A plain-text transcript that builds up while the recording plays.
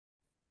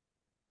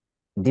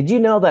Did you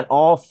know that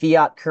all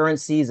fiat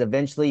currencies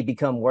eventually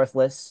become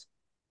worthless?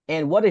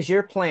 And what is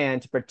your plan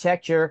to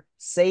protect your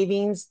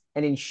savings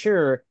and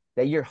ensure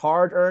that your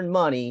hard-earned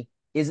money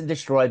isn't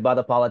destroyed by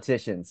the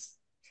politicians?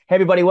 Hey,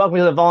 everybody, welcome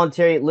to the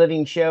Voluntary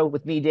Living Show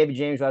with me, David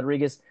James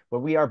Rodriguez,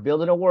 where we are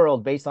building a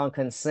world based on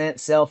consent,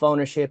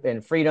 self-ownership,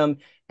 and freedom.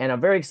 And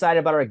I'm very excited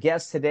about our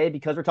guest today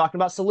because we're talking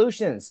about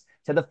solutions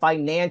to the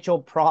financial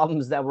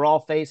problems that we're all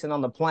facing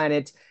on the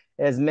planet.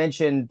 As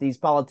mentioned, these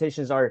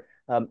politicians are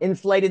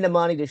inflating the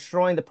money,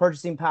 destroying the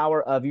purchasing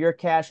power of your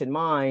cash and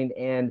mine.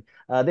 And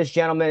this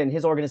gentleman and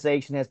his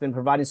organization has been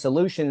providing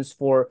solutions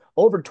for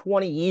over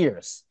 20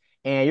 years.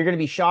 And you're going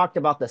to be shocked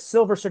about the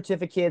silver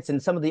certificates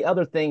and some of the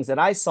other things that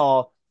I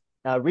saw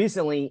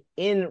recently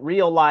in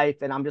real life.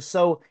 And I'm just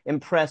so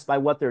impressed by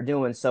what they're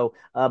doing. So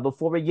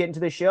before we get into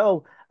the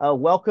show,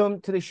 welcome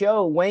to the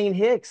show, Wayne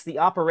Hicks, the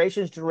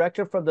operations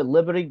director for the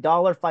Liberty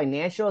Dollar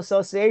Financial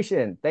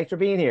Association. Thanks for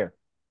being here.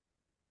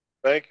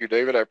 Thank you,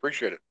 David. I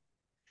appreciate it.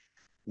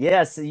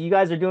 Yes, you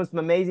guys are doing some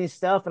amazing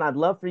stuff, and I'd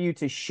love for you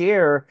to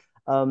share,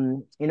 a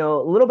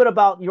little bit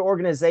about your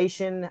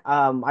organization.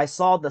 I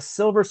saw the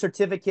silver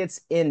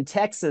certificates in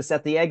Texas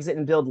at the Exit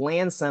and Build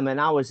Land Summit,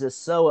 and I was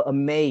just so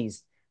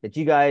amazed that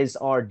you guys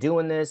are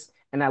doing this.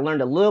 And I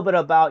learned a little bit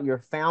about your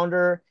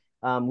founder.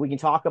 We can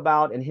talk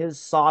about in his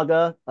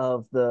saga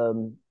of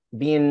the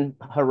being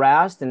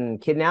harassed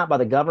and kidnapped by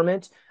the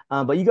government.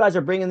 But you guys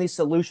are bringing these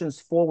solutions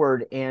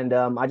forward, and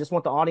I just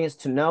want the audience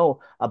to know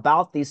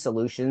about these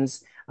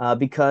solutions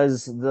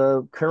because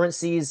the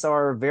currencies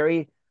are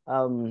very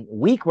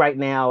weak right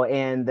now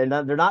and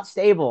they're not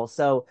stable.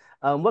 So,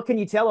 what can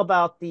you tell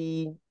about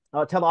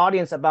tell the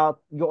audience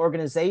about your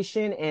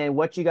organization and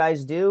what you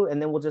guys do,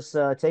 and then we'll just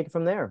take it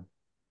from there.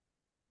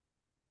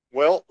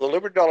 Well, the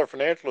Liberty Dollar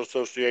Financial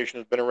Association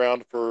has been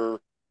around for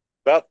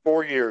about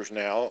 4 years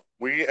now.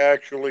 We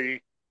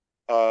actually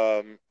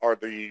are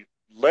the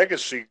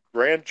legacy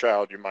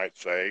grandchild, you might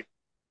say,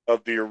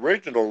 of the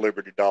original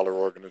Liberty Dollar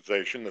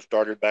organization that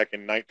started back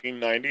in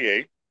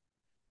 1998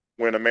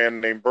 when a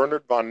man named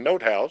Bernard von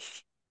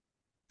Nothaus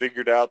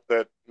figured out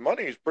that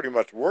money is pretty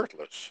much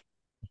worthless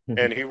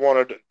and he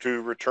wanted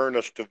to return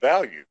us to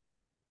value.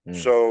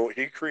 Mm, So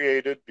he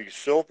created the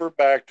silver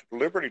backed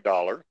Liberty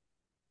Dollar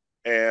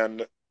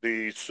and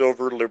the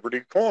silver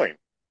Liberty coin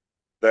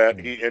that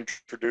mm, he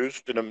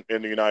introduced in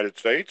the United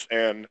States.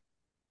 And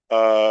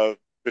uh,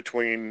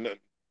 between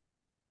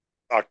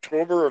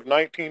October of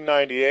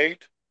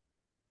 1998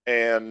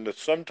 and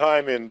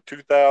sometime in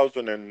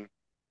 2000 and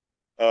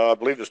I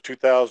believe it's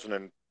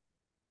 2003,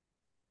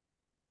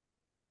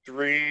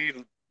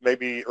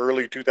 maybe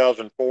early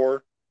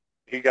 2004,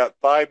 he got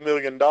 $5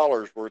 million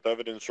worth of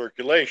it in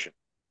circulation.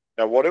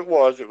 Now, what it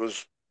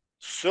was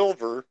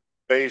silver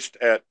based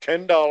at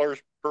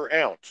 $10 per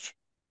ounce.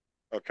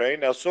 Okay,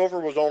 now silver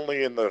was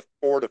only in the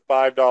 $4 to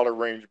 $5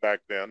 range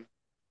back then,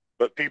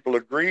 but people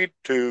agreed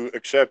to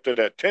accept it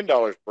at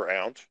 $10 per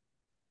ounce.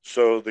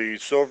 So the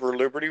silver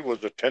Liberty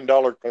was a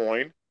 $10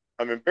 coin.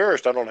 I'm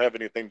embarrassed I don't have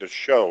anything to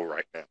show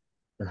right now.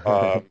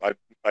 mm.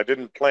 I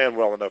didn't plan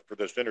well enough for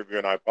this interview,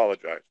 and I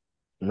apologize.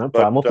 No But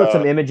problem. We'll put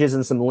some images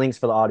and some links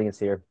for the audience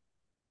here.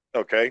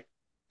 okay,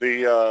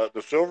 the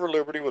silver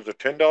Liberty was a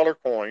 $10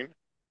 coin,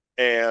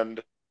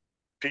 and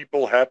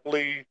people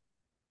happily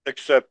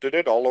accepted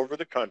it all over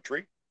the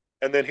country.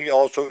 And then he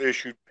also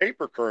issued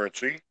paper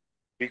currency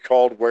he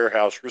called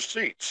warehouse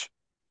receipts.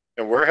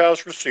 And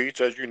warehouse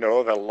receipts, as you know,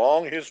 have a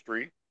long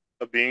history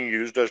of being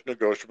used as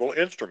negotiable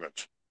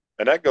instruments.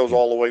 And that goes Mhm.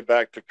 all the way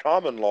back to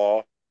common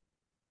law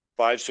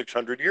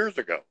 600 years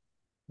ago.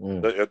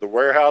 Mm, The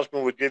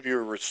warehouseman would give you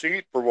a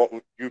receipt for what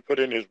you put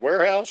in his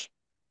warehouse,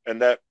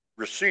 and that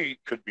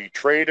receipt could be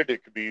traded.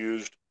 It could be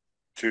used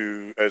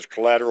to as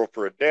collateral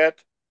for a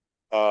debt.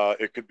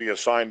 It could be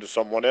assigned to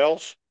someone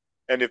else.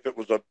 And if it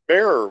was a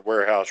bearer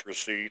warehouse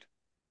receipt,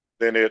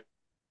 then it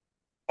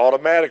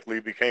automatically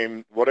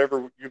became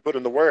whatever you put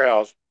in the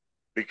warehouse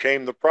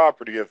became the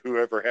property of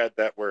whoever had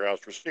that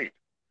warehouse receipt.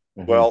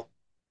 mhm, Well,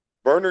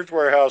 Bernard's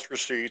warehouse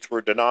receipts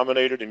were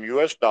denominated in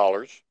U.S.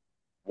 dollars,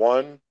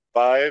 1,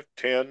 5,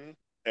 10,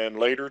 and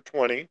later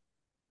 20,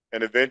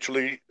 and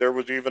eventually there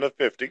was even a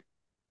 50.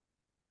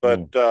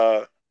 But mm,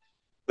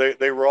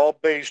 they were all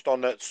based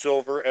on that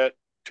silver at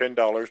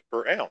 $10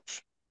 per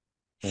ounce.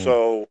 mm,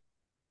 So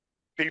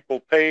people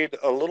paid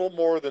a little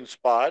more than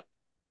spot,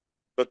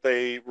 but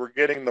they were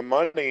getting the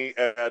money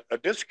at a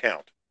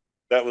discount.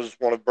 That was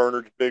one of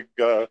Bernard's big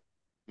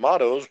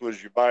mottos: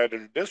 was you buy it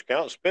at a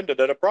discount, spend it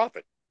at a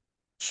profit.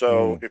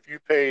 So mm, if you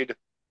paid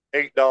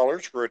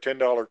 $8 for a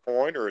 $10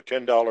 coin or a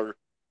 $10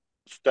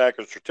 stack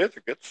of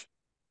certificates,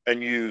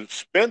 and you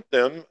spent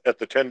them at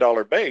the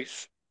 $10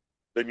 base,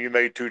 then you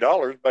made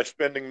 $2 by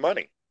spending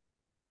money,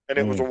 and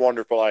it was a mm,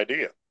 wonderful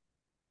idea.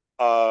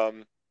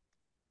 Um,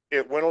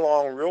 it went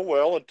along real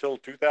well until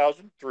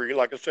 2003.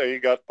 Like I say, you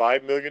got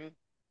 5 million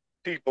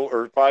people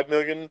or $5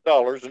 million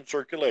in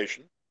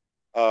circulation,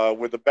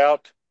 with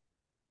about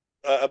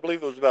I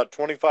believe it was about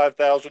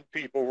 25,000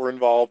 people were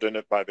involved in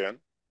it by then.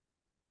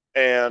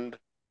 And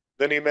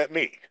then he met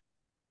me.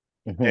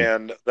 mhm,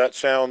 And that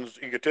sounds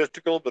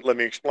egotistical, but let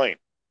me explain.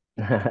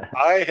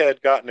 I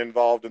had gotten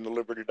involved in the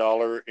Liberty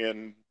Dollar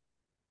in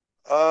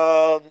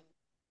uh,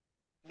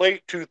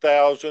 late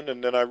 2000,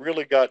 and then I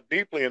really got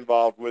deeply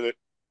involved with it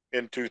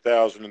in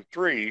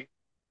 2003.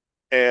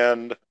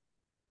 And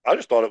I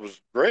just thought it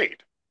was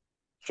great.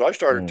 So I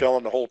started Mm,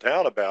 telling the whole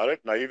town about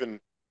it, and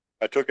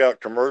I took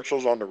out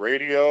commercials on the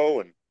radio,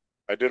 and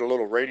I did a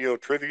little radio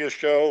trivia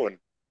show, and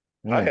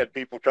I mm, had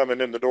people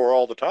coming in the door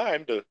all the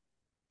time to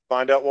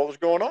find out what was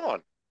going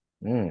on.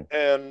 mm.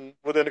 And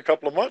within a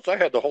couple of months, I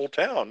had the whole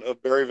town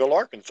of Berryville,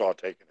 Arkansas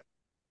taking it.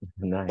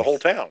 The whole Nice.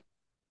 town.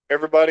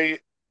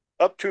 Everybody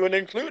up to and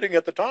including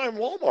at the time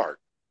Walmart.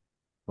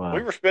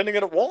 We Wow. were spending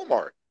it at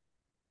Walmart,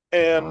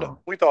 and Wow.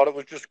 we thought it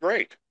was just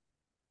great.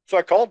 So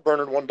I called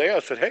Bernard one day. I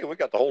said, "Hey, we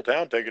got the whole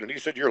town taking it." And he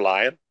said, "You're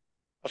lying."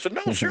 I said,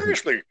 "No,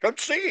 seriously, come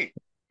see."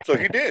 So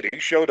he did. He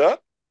showed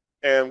up,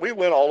 and we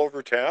went all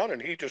over town,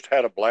 and he just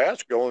had a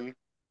blast going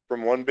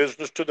from one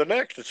business to the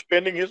next and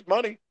spending his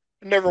money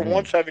and never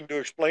once Mm. having to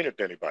explain it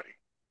to anybody,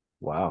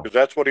 Wow. because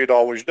that's what he'd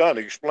always done.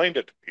 He explained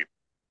it to people.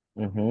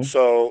 Mm-hmm.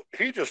 So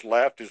he just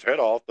laughed his head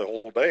off the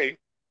whole day.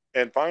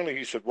 And finally,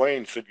 he said,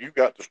 "Wayne said, you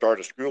got to start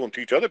a school and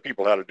teach other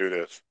people how to do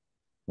this."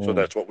 So Mm.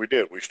 that's what we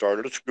did. We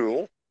started a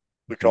school.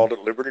 We Mm-hmm. called it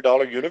Liberty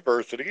Dollar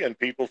University, and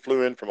people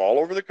flew in from all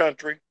over the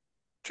country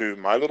to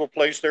my little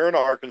place there in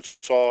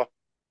Arkansas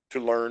to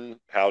learn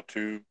how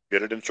to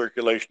get it in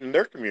circulation in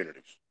their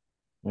communities.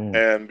 Mm.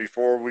 And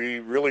before we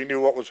really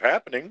knew what was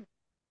happening,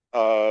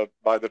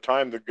 by the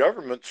time the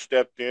government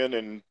stepped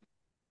in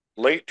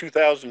late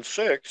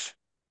 2006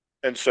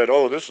 and said,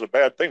 "Oh, this is a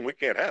bad thing. We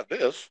can't have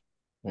this,"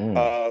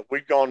 Mm.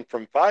 we'd gone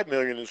from 5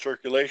 million in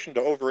circulation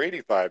to over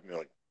 85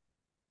 million.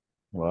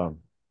 Wow.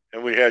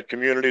 And we had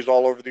communities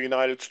all over the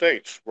United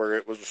States where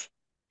it was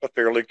a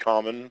fairly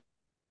common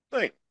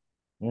thing.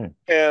 Mm.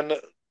 And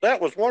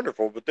that was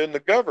wonderful. But then the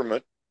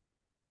government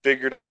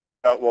figured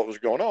out what was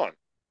going on.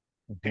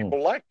 Mm-hmm.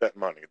 People liked that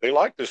money. They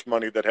liked this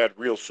money that had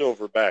real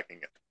silver backing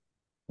it.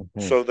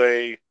 Mm-hmm. So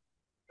they,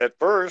 at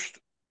first,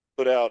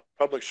 put out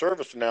public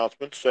service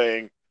announcements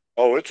saying,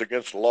 "Oh, it's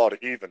against the law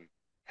to even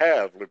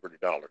have Liberty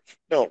dollars."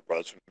 No, it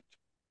wasn't.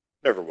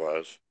 Never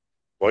was.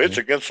 "Well, it's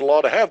Mm-hmm. against the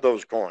law to have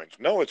those coins."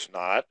 No, it's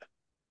not.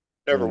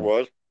 Never Mm.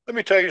 was. Let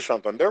me tell you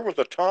something. There was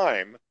a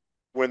time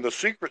when the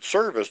Secret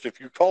Service, if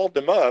you called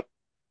them up,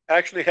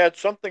 actually had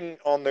something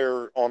on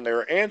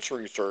their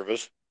answering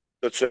service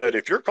that said,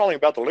 "If you're calling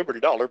about the Liberty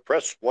Dollar,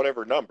 press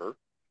whatever number,"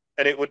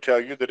 and it would tell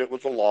you that it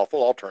was a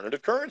lawful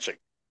alternative currency,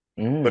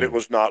 but it Mm.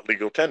 was not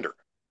legal tender.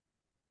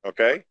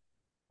 Okay,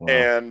 Wow.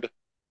 and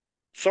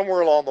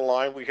somewhere along the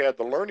line, we had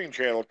the Learning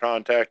Channel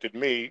contacted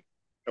me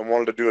and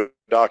wanted to do a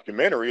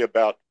documentary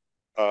about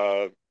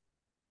uh,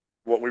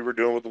 what we were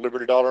doing with the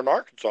Liberty Dollar in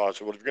Arkansas. I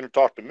said, "Well, if you're going to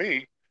talk to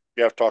me,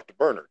 you have to talk to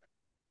Bernard."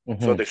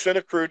 So Mm-hmm. they sent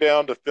a crew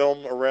down to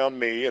film around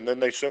me, and then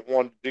they sent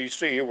one to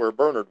D.C. where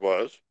Bernard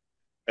was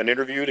and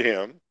interviewed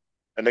him.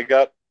 And they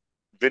got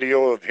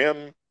video of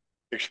him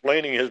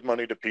explaining his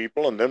money to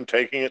people and them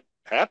taking it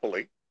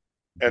happily.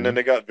 And Mm-hmm. then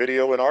they got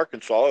video in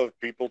Arkansas of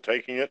people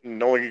taking it and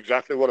knowing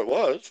exactly what it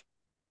was.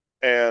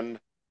 And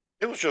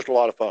it was just a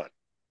lot of fun.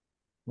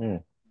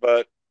 Mm.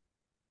 But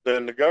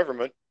then the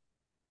government,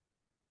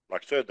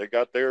 like I said, they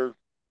got their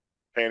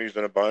panties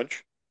in a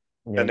bunch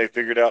and Yep. they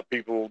figured out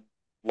people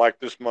like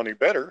this money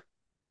better.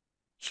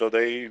 So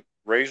they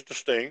raised the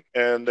stink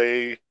and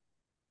they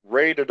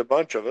raided a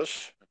bunch of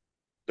us.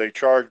 They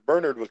charged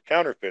Bernard with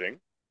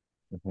counterfeiting.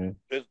 Mm-hmm.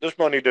 This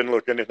money didn't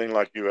look anything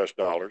like U.S.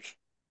 dollars.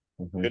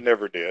 Mm-hmm. It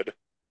never did.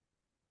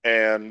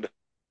 And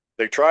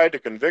they tried to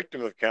convict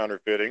him of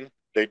counterfeiting.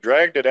 They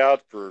dragged it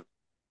out for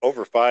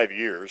over 5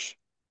 years.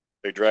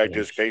 They dragged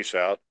his Sheesh. case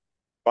out.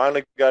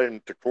 Finally got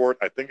into court,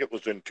 I think it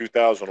was in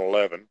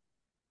 2011,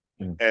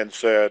 Mm. and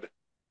said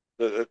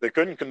that they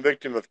couldn't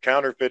convict him of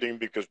counterfeiting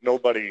because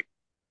nobody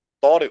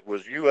thought it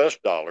was U.S.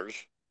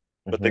 dollars,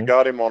 but they Mm-hmm.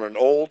 got him on an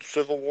old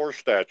Civil War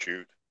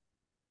statute,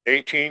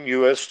 18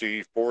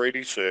 U.S.C.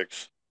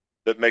 486,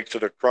 that makes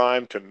it a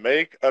crime to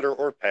make, utter,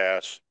 or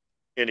pass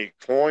any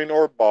coin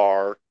or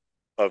bar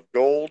of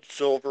gold,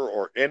 silver,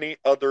 or any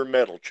other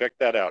metal. Check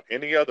that out.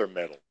 Any other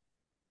metal,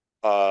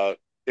 uh,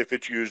 if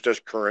it's used as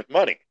current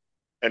money.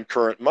 And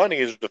current money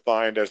is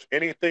defined as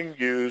anything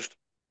used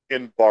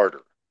in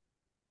barter.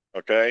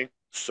 Okay?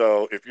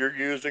 So if you're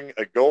using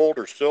a gold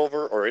or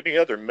silver or any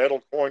other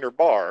metal coin or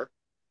bar,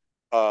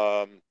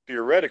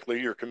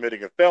 theoretically, you're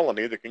committing a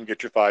felony that can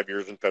get you 5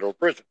 years in federal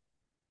prison.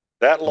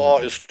 That law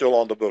is Mm. still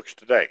on the books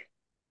today.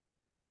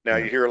 Now,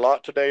 you Mm. hear a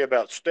lot today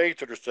about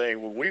states that are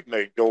saying, "Well, we've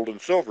made gold and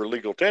silver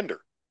legal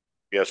tender."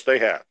 Yes, they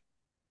have.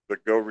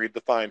 But go read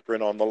the fine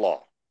print on the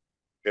law.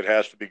 It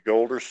has to be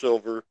gold or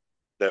silver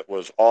that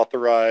was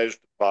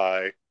authorized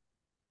by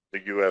the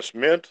U.S.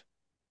 Mint,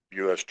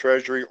 U.S.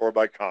 Treasury, or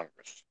by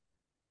Congress.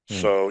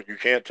 Mm. So you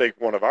can't take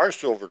one of our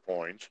silver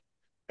coins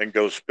and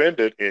go spend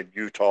it in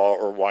Utah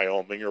or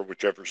Wyoming or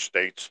whichever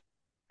states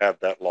have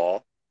that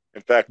law.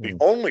 In fact, the Mm.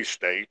 only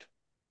state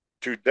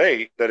to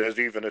date that has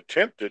even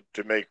attempted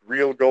to make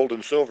real gold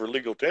and silver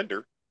legal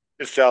tender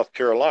is South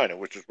Carolina,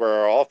 which is where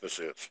our office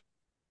is.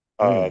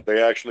 Mm.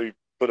 They actually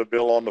put a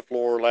bill on the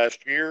floor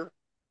last year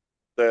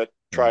that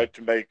Mm, tried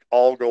to make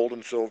all gold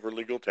and silver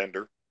legal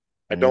tender.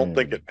 I don't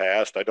think mm, it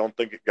passed. I don't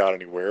think it got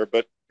anywhere,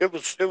 but it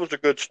was a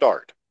good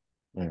start.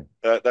 mm.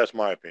 That's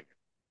my opinion.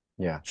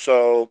 Yeah.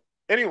 So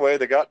anyway,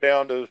 they got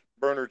down to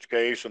Bernard's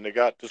case and they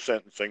got to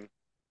sentencing,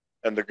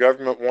 and the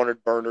government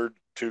wanted Bernard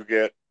to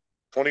get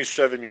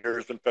 27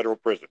 years in federal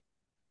prison.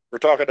 We're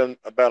talking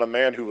about a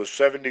man who was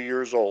 70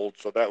 years old,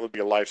 so that would be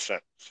a life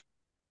sentence.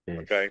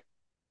 Ish. Okay.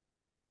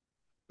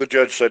 The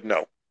judge said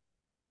no.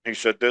 He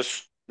said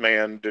this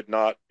man did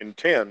not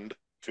intend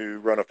to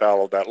run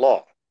afoul of that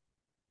law.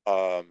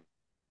 Um,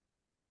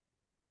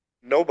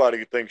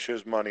 Nobody thinks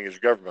his money is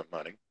government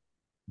money.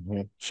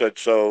 Mhm, Said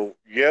so,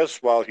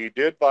 yes, while he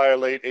did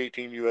violate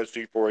 18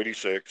 USC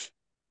 486,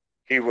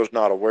 he was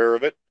not aware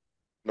of it,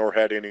 nor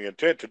had any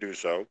intent to do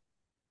so.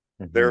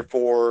 mhm,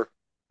 Therefore,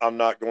 I'm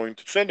not going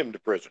to send him to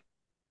prison.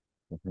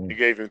 mhm. He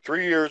gave him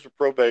 3 years of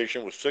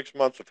probation with 6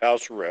 months of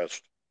house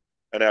arrest.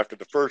 And after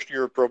the first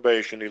year of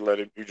probation,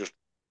 he just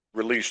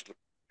released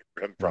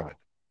him from it. Wow.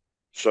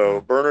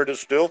 So Wow. Bernard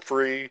is still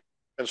free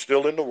and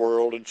still in the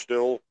world and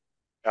still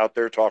out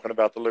there talking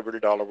about the Liberty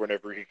Dollar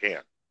whenever he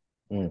can.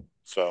 Mm,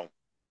 So,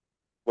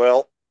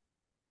 well,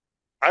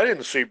 I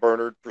didn't see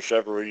Bernard for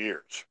several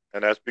years.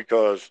 And that's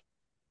because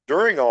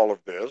during all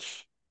of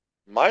this,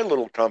 my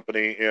little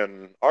company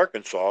in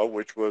Arkansas,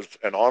 which was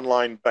an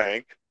online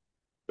bank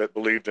that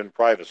believed in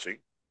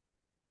privacy,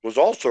 was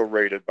also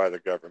raided by the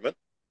government.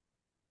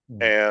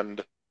 mm,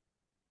 And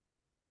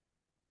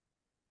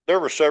there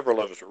were several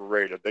of us that were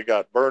raided. They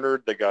got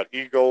Bernard, they got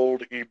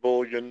eGold,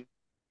 eBullion,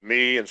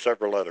 me, and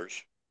several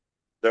others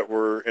that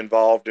were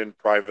involved in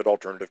private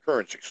alternative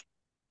currencies.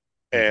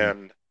 mhm.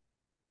 And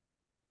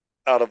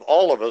out of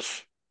all of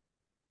us,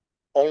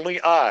 only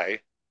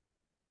I,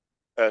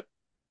 at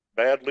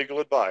bad legal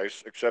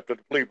advice, accepted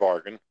a plea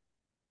bargain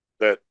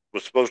that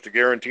was supposed to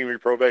guarantee me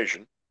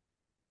probation,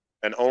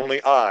 and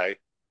only I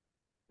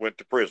went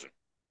to prison.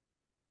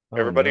 Oh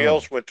Everybody no.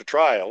 else went to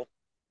trial,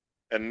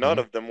 and none Mhm.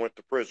 of them went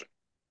to prison.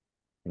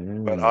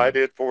 But Mm. I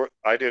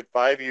did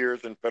 5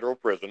 years in federal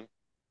prison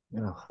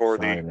Oh, for sorry,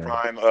 the man.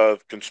 crime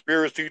of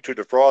conspiracy to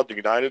defraud the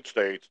United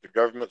States. The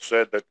government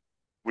said that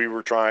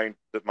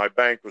that my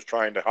bank was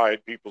trying to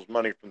hide people's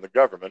money from the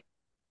government,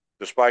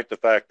 despite the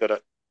fact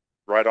that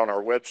right on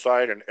our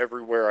website and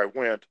everywhere I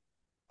went,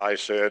 I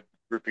said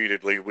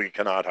repeatedly, we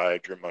cannot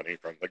hide your money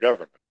from the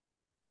government.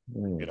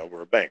 Mm,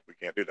 We're a bank. We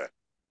can't do that.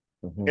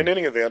 In mhm,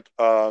 any event,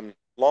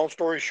 long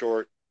story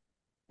short,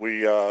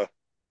 we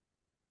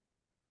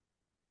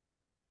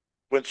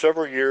went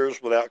several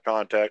years without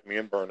contact, me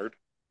and Bernard.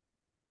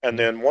 And mhm,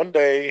 then one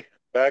day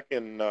back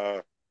in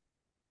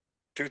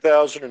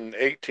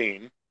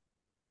 2018,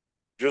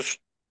 just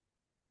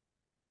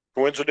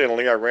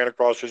coincidentally, I ran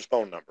across his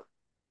phone number.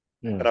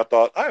 mm, And I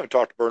thought, I haven't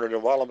talked to Bernard in a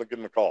while. I'm going to give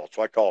him a call.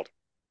 So I called him.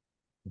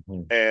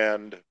 mhm,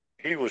 And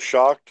he was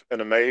shocked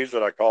and amazed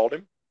that I called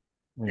him.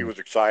 He mm, was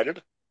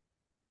excited.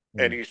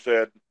 And mm. he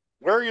said,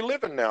 where are you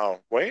living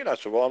now, Wayne? I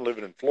said, well, I'm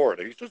living in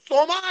Florida. He said,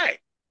 so am I.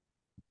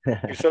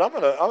 He said,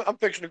 I'm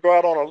fixing to go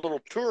out on a little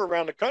tour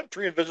around the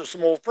country and visit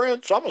some old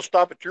friends. So I'm going to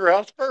stop at your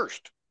house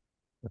first.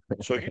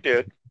 So he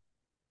did.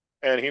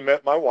 And he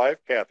met my wife,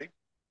 Kathy.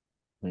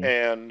 Mm.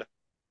 And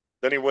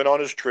then he went on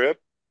his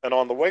trip. And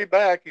on the way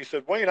back, he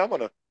said, Wayne, I'm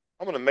going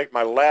to make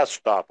my last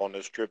stop on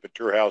this trip at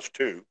your house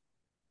too.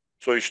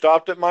 So he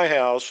stopped at my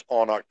house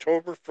on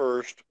October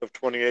 1st of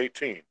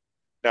 2018.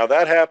 Now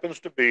that happens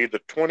to be the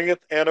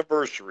 20th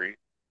anniversary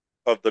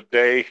of the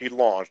day he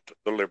launched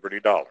the Liberty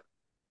Dollar.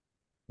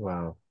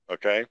 Wow.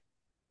 Okay.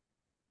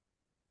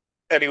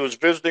 And he was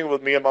visiting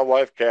with me and my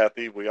wife,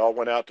 Kathy. We all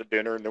went out to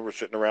dinner and then we're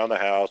sitting around the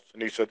house.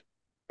 And he said,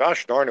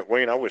 gosh darn it,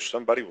 Wayne, I wish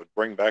somebody would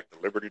bring back the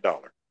Liberty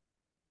Dollar.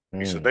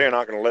 He said, Mm. they're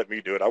not going to let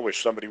me do it. I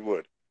wish somebody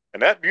would.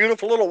 And that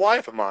beautiful little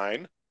wife of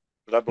mine,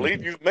 that I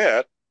believe you've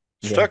met,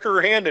 Yeah. stuck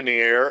her hand in the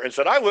air and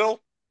said, I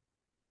will.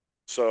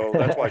 So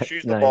that's why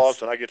she's the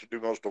boss Nice. and I get to do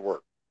most of the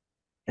work.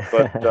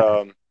 But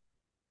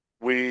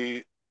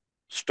we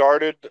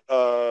started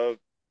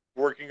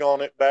working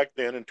on it back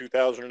then in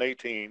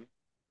 2018.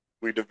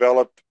 We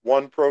developed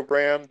one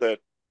program that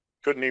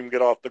couldn't even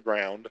get off the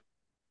ground.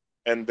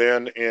 And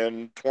then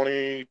in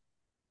 2020,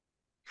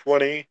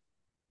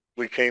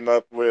 we came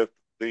up with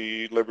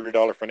the Liberty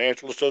Dollar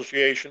Financial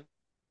Association,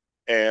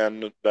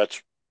 and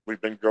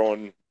we've been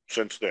growing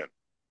since then.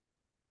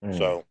 Mm.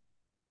 So,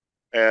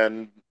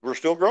 and we're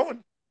still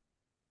growing,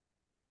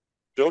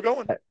 still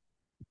going.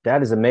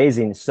 That is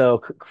amazing.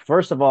 So,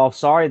 first of all,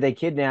 sorry they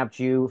kidnapped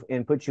you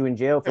and put you in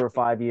jail for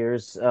 5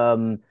 years.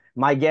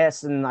 My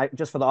guess, and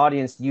just for the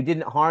audience, you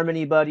didn't harm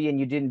anybody and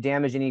you didn't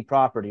damage any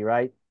property,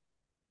 right?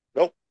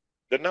 Nope,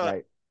 did not.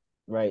 Right.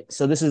 Right.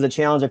 So this is the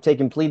challenge of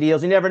taking plea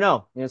deals. You never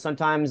know.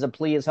 Sometimes a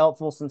plea is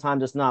helpful,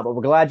 sometimes it's not. But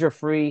we're glad you're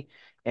free,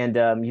 and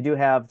you do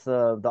have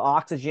the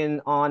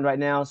oxygen on right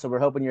now. So we're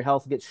hoping your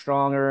health gets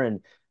stronger,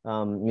 and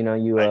you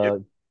Thank you.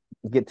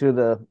 get through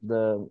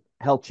the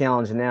health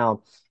challenge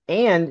now,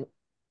 and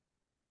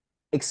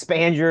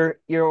expand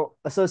your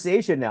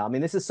association now. I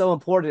mean, this is so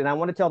important. And I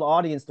want to tell the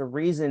audience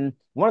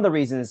one of the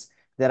reasons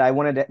that I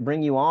wanted to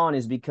bring you on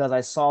is because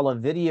I saw a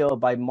video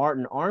by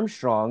Martin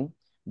Armstrong,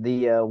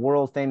 the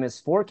world famous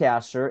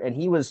forecaster, and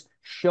he was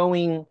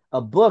showing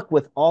a book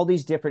with all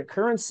these different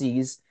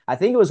currencies. I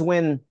think it was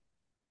when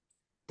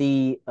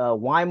the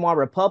Weimar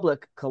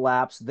Republic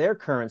collapsed their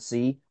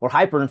currency or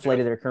hyperinflated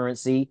Yes. their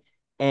currency.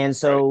 And Right.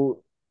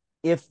 so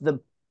if the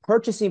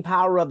purchasing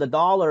power of the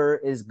dollar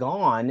is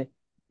gone,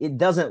 it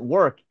doesn't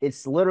work.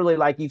 It's literally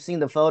like you've seen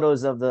the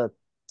photos of the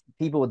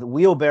people with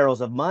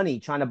wheelbarrows of money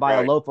trying to buy a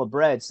Right. loaf of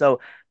bread. So,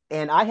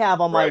 and I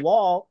have on my Right.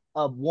 wall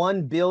a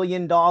 $1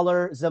 billion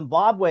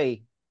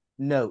Zimbabwe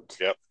note.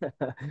 Yep.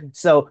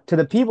 So, to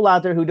the people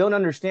out there who don't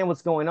understand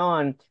what's going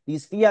on,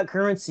 these fiat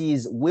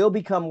currencies will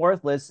become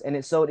worthless, and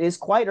it is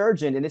quite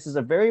urgent, and this is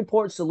a very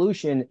important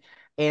solution.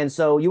 And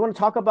so, you want to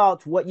talk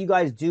about what you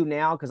guys do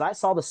now? Because I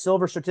saw the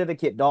silver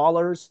certificate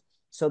dollars,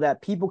 so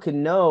that people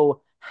can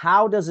know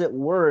how does it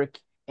work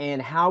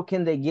and how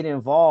can they get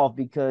involved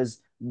because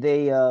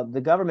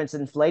the government's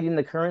inflating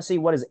the currency.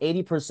 What is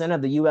 80%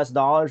 of the US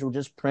dollars were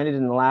just printed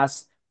in the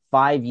last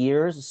 5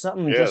 years?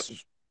 Something just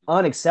Yes.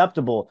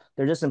 unacceptable.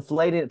 They're just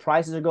inflating it,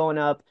 prices are going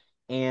up,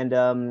 and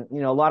a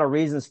lot of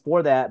reasons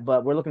for that,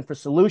 but we're looking for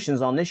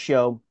solutions on this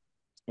show,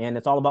 and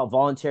it's all about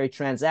voluntary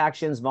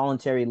transactions,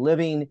 voluntary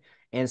living.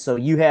 And so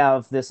you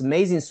have this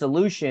amazing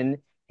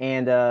solution,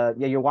 and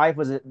yeah, your wife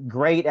was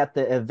great at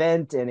the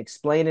event and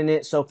explaining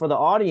it. So for the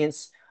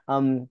audience,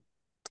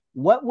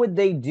 what would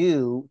they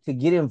do to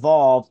get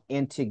involved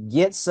and to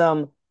get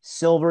some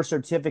silver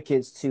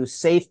certificates to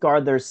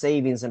safeguard their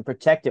savings and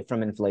protect it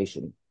from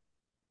inflation?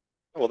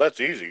 Well,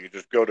 that's easy. You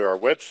just go to our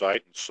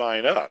website and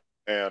sign up.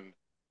 And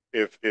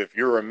if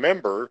you're a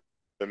member,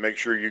 then make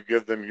sure you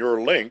give them your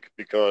link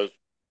because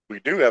we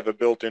do have a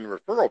built-in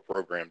referral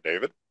program,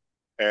 David.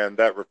 And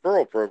that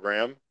referral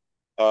program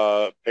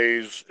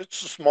pays,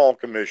 it's a small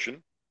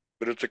commission,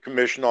 but it's a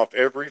commission off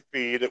every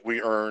fee that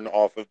we earn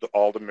off of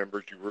all the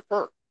members you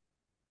refer.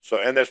 So,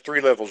 and that's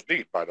three levels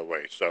deep, by the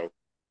way. So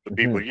the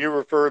people Mm-hmm. you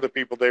refer, the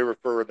people they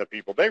refer, and the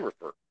people they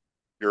refer,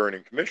 you're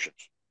earning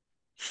commissions.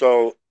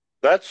 So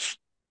that's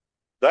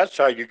that's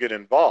how you get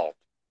involved.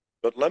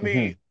 But let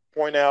Mm-hmm. me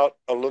point out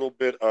a little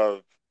bit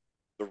of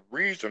the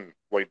reason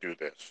we do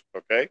this,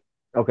 okay?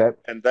 Okay.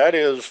 And that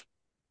is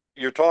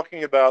you're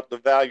talking about the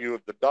value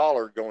of the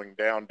dollar going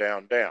down,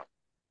 down, down.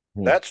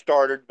 That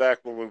started back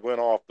when we went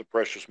off the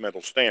precious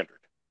metal standard,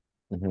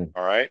 Mm-hmm.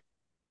 all right?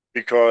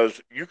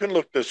 Because you can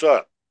look this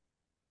up.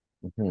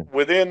 Mm-hmm.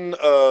 Within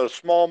a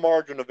small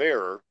margin of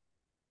error,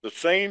 the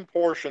same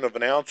portion of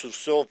an ounce of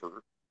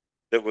silver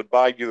that would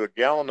buy you a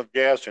gallon of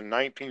gas in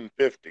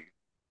 1950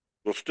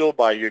 will still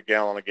buy you a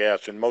gallon of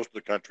gas in most of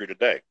the country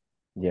today.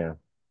 Yeah.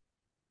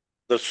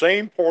 The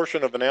same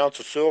portion of an ounce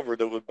of silver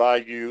that would buy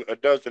you a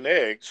dozen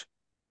eggs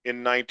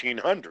in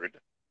 1900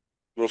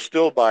 will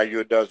still buy you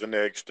a dozen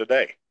eggs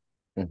today.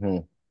 Mm-hmm.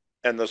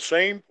 And the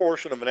same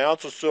portion of an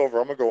ounce of silver,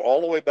 I'm going to go all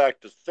the way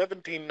back to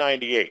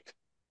 1798.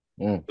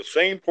 Mm-hmm. The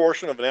same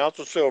portion of an ounce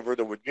of silver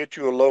that would get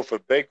you a loaf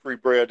of bakery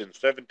bread in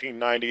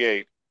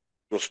 1798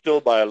 will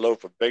still buy a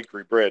loaf of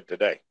bakery bread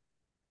today.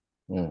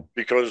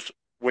 Because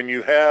when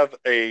you have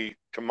a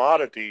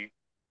commodity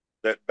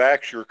that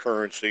backs your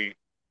currency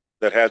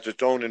that has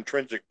its own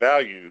intrinsic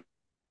value,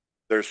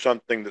 there's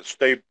something that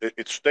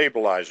it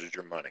stabilizes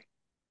your money.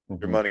 Your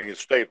Mm-hmm. money is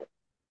stable.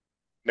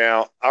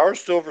 Now, our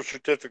silver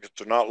certificates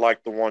are not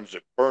like the ones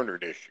that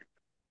Bernard issued.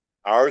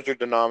 Ours are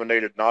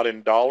denominated not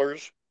in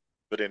dollars,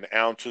 but in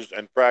ounces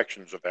and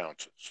fractions of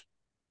ounces.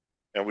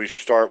 And we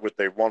start with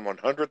a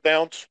 1/100th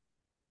ounce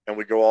and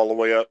we go all the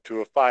way up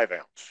to a 5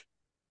 ounce.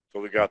 So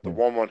we got the Mm-hmm.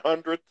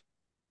 1/100th,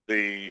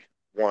 the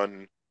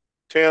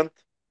 1/10th,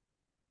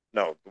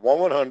 no, the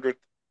 1/100th,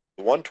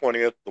 the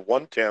 1/20th, the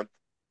 1/10th,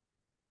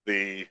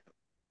 the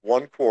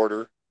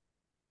 1/4,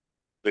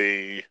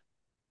 the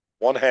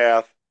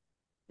 1/2,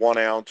 1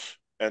 ounce,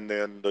 and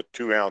then the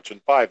 2 ounce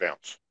and 5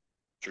 ounce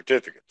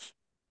certificates.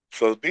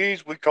 So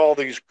these, we call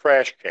these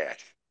crash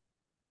cash.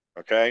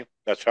 Okay.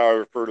 That's how I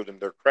refer to them.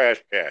 They're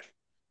crash cash.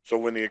 So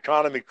when the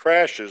economy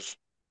crashes,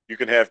 you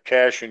can have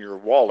cash in your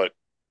wallet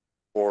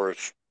or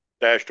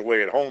stashed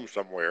away at home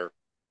somewhere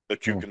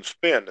that you can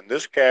spend. And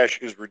this cash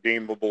is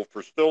redeemable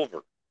for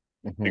silver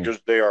Mm-hmm. because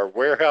they are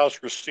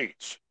warehouse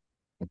receipts.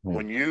 Mm-hmm.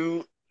 When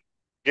you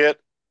get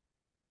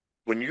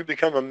when you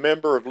become a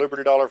member of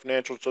Liberty Dollar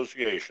Financial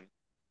Association,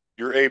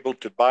 you're able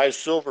to buy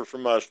silver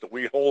from us that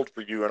we hold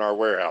for you in our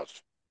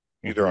warehouse,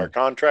 either our Mm-hmm.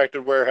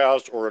 contracted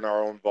warehouse or in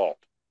our own vault.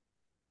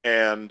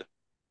 And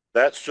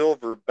that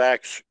silver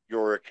backs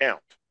your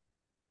account.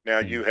 Now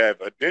you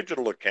have a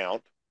digital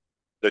account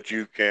that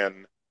you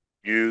can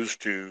use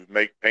to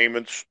make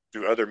payments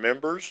to other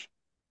members,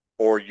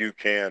 or you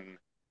can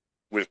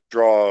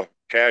withdraw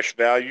cash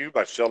value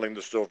by selling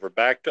the silver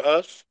back to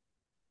us.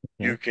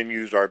 Mm-hmm. You can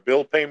use our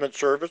bill payment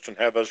service and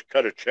have us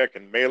cut a check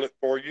and mail it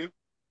for you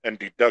and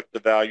deduct the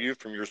value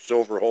from your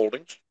silver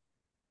holdings.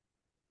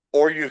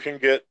 Or you can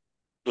get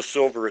the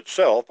silver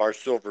itself, our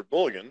silver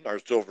bullion, our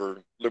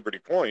silver Liberty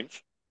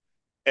coins,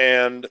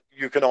 and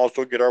you can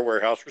also get our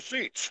warehouse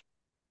receipts.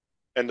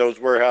 And those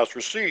warehouse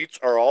receipts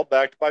are all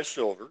backed by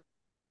silver.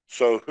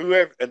 So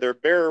whoever, and they're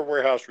bearer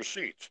warehouse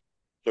receipts.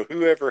 So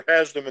whoever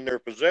has them in their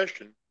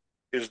possession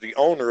is the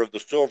owner of the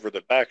silver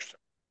that backs them.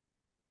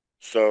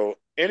 So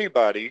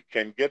anybody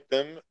can get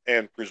them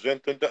and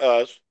present them to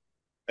us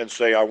and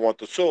say, I want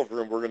the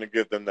silver, and we're going to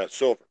give them that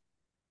silver.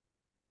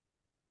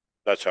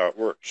 That's how it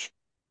works.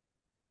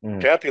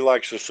 Mm, Kathy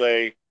likes to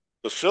say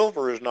the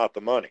silver is not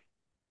the money.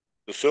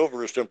 The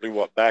silver is simply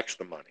what backs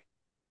the money.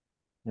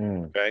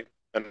 mm, Okay.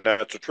 And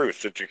that's the truth.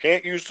 Since you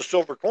can't use the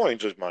silver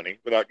coins as money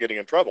without getting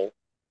in trouble,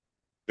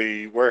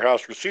 the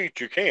warehouse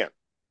receipts you can.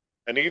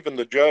 And even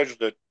the judge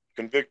that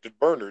convicted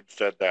Bernard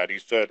said that. He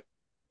said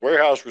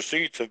warehouse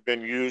receipts have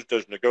been used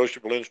as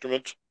negotiable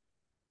instruments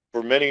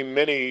for many,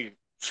 many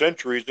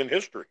centuries in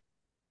history.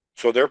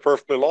 So they're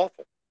perfectly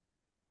lawful.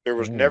 There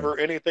was mm. never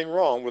anything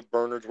wrong with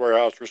Bernard's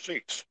warehouse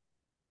receipts.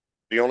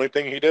 The only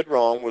thing he did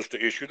wrong was to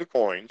issue the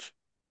coins,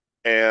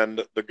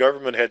 and the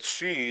government had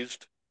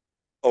seized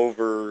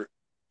over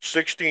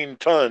 16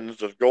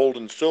 tons of gold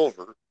and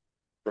silver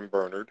from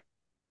Bernard,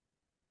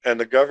 and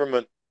the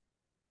government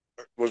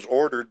was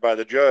ordered by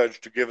the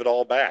judge to give it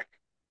all back.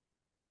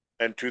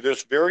 And to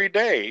this very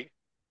day,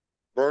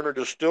 Bernard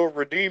is still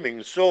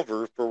redeeming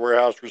silver for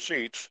warehouse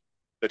receipts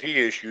that he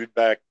issued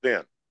back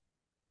then.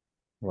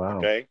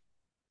 Wow. Okay,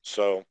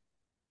 so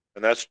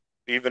and that's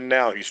even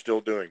now he's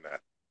still doing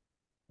that.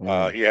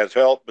 Mm, He has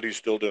help, but he's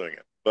still doing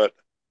it. But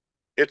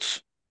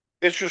it's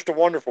it's just a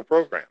wonderful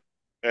program,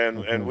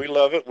 and hmm. we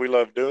love it. We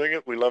love doing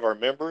it. We love our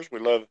members. We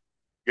love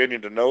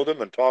getting to know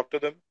them and talk to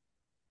them.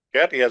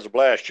 Kathy has a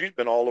blast. She's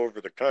been all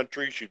over the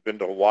country. She's been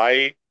to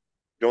Hawaii,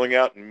 going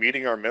out and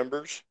meeting our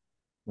members.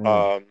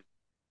 Mm. Um,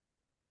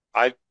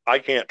 I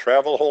can't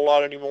travel a whole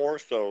lot anymore,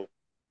 so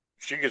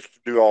she gets to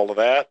do all of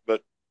that.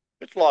 But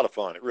it's a lot of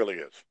fun. It really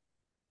is.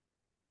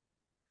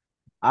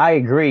 I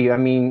agree. I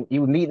mean,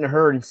 you meeting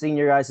her and seeing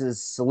your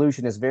guys'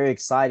 solution is very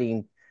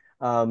exciting.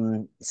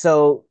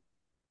 So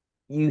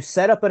you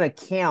set up an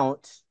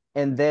account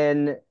and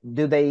then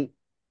do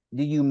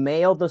you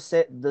mail the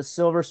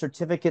silver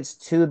certificates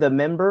to the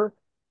member?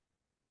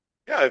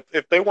 Yeah,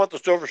 if they want the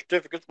silver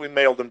certificates, we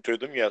mail them to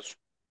them. Yes.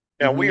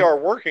 Now we Mm-hmm. are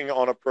working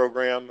on a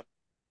program,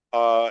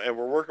 and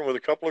we're working with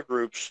a couple of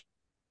groups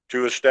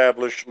to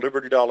establish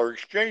Liberty Dollar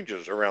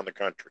exchanges around the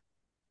country.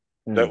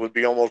 That Mm, would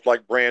be almost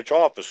like branch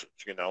offices,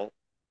 you know.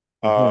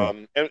 mm-hmm.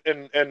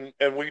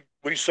 And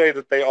we say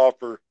that they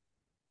offer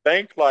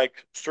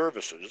bank-like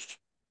services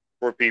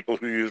for people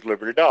who use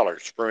Liberty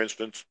Dollars. For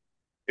instance,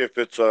 if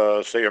it's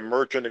say a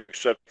merchant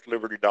accepts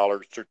Liberty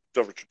Dollar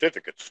silver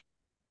certificates,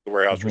 the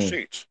warehouse Mm-hmm.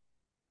 receipts,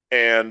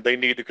 and they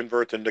need to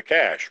convert them to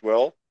cash.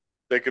 Well,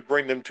 they could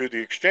bring them to the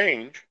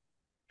exchange,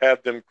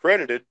 have them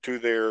credited to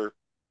their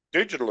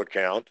digital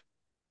account,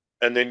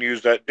 and then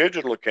use that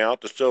digital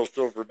account to sell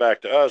silver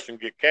back to us and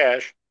get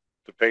cash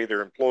to pay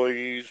their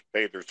employees,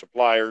 pay their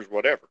suppliers,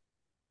 whatever.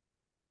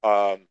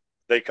 Um,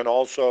 they can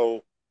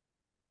also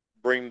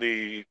bring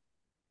the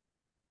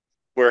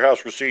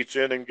warehouse receipts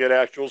in and get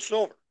actual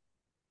silver.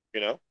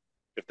 You know,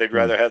 if they'd Mm.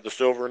 rather have the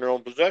silver in their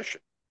own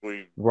possession,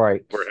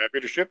 Right. we're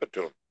happy to ship it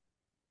to them.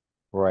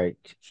 Right.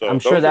 I'm So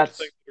sure those are the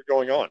things that's that are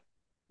going on.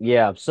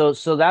 yeah. So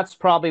that's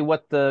probably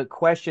what the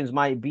questions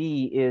might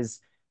be is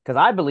because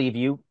I believe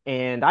you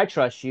and I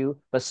trust you,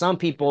 but some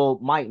Mm-hmm. people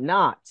might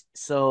not.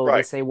 So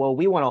they Right, say, well,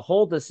 we want to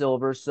hold the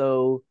silver,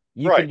 so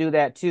you can right. do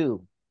that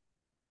too.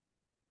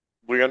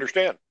 We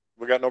understand.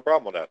 We got no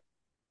problem with that.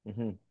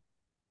 Hmm.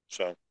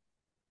 So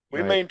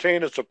we Right.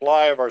 maintain a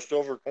supply of our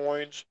silver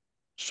coins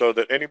so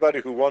that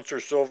anybody who wants their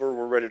silver,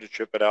 we're ready to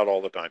ship it out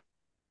all the time.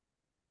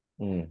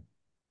 Mm,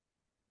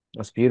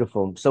 that's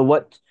beautiful. So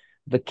what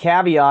the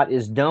caveat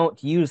is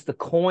don't use the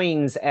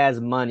coins as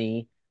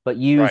money, but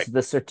use Right.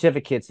 the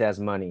certificates as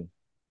money,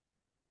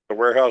 The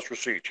warehouse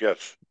receipts,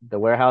 yes. the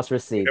warehouse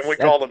And receipts. we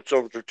That call them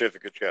silver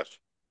certificates, yes.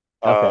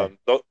 okay.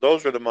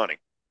 Those are the money.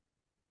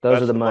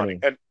 Those are That's the the money.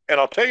 money. And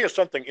I'll tell you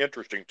something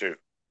interesting too.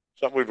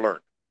 Something we've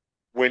learned.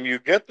 When you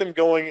get them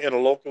going in a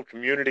local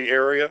community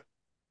area,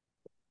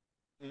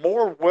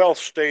 more wealth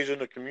stays in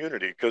the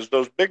community because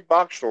those big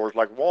box stores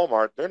like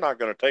Walmart, they're not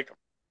going to take them.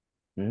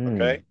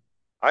 Okay. Mm,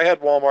 I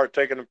had Walmart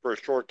taking them for a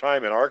short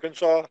time in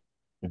Arkansas,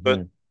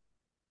 but hmm.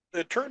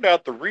 it turned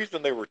out the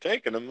reason they were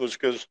taking them was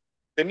because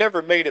they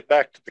never made it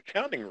back to the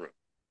counting room.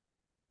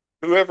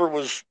 Whoever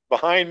was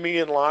behind me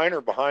in line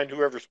or behind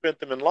whoever spent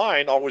them in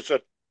line always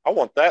said, I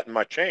want that in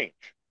my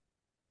change.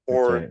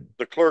 Or Okay.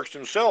 the clerks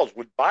themselves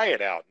would buy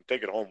it out and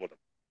take it home with them,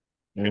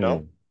 you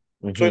know?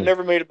 Mm, So it hmm.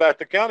 never made it back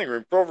to the counting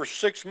room. For over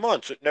 6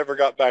 months, it never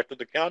got back to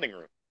the counting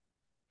room.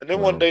 And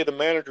then one Wow. day, the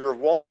manager of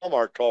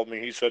Walmart called me.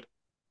 He said,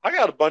 I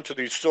got a bunch of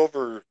these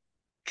silver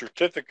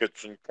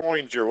certificates and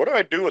coins here. What do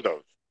I do with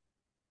those?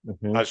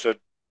 Hmm. I said,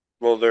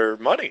 well, they're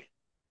money.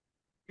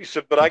 He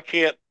said, but I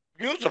can't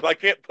use them. I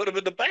can't put them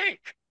in the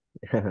bank.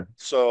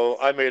 So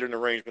I made an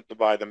arrangement to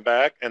buy them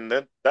back. And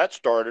then that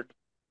started.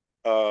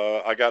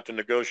 I got to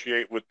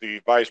negotiate with the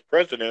vice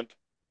president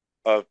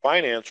of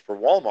finance for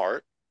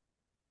Walmart.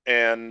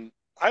 And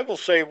I will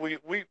say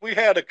we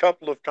had a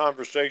couple of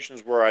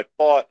conversations where I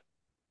thought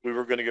we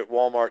were going to get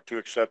Walmart to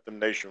accept them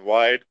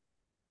nationwide.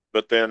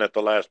 but then at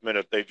the last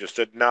minute they just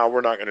said, "No,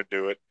 we're not going to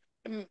do it."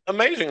 And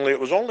amazingly, it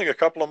was only a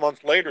couple of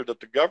months later that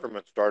the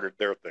government started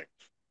their things.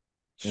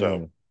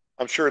 So Mm,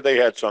 I'm sure they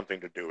had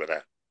something to do with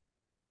that.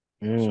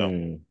 So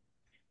mm.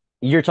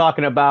 You're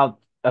talking about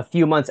a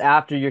few months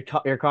after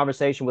your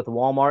conversation with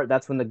Walmart.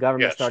 That's when the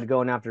government yes, started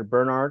going after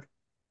Bernard.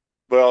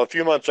 well, a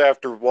few months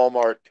after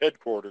Walmart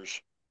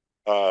headquarters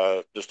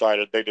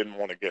decided they didn't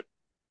want to get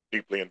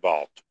deeply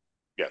involved.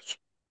 Yes,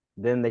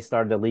 Then they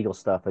started the legal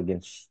stuff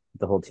against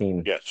the whole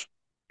team. yes,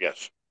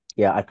 yes.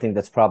 Yeah, I think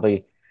that's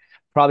probably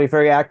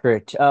very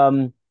accurate.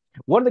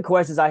 One of the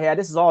questions I had,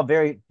 this is all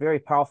very, very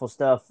powerful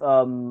stuff.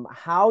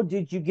 How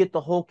did you get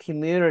the whole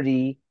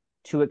community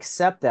to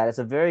accept that? It's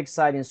a very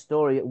exciting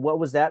story. What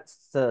was that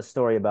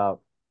story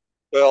about?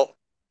 Well,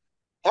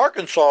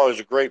 Arkansas is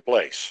a great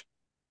place,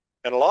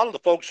 and a lot of the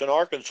folks in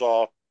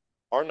Arkansas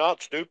are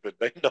not stupid.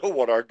 They know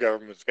what our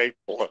government's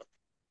capable of.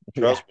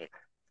 Yeah. Trust me,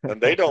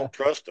 and they don't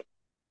trust them.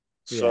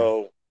 Yeah.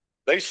 So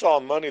they saw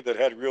money that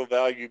had real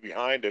value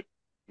behind it,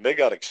 and they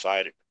got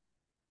excited.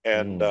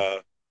 And Mm,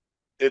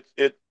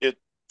 it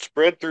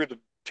spread through the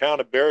town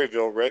of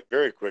Berryville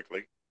very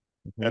quickly,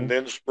 and mhm.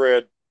 then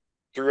spread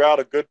throughout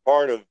a good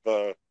part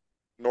of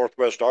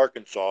northwest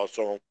Arkansas.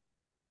 So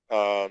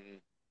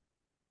um,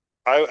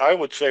 I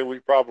would say we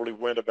probably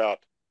went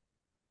about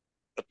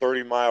a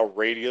 30-mile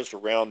radius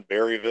around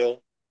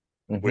Berryville,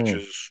 which Mhm.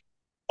 is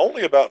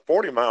only about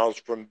 40 miles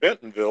from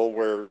Bentonville,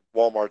 where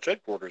Walmart's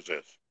headquarters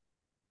is.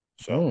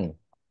 So, Mm.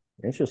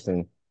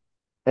 Interesting.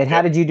 And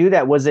how yep. did you do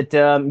that? Was it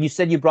you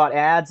said you brought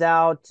ads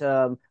out?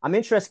 I'm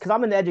interested because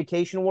I'm in the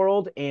education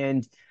world,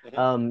 and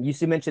Mm-hmm.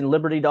 you mentioned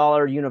Liberty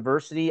Dollar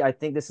University. I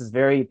think this is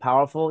very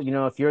powerful. You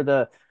know, if you're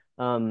the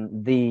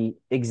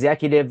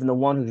executive and the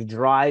one who's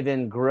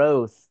driving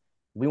growth,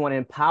 we want to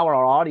empower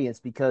our audience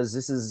because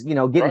this is,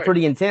 getting Right.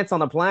 pretty intense on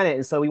the planet,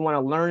 and so we want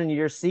to learn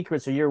your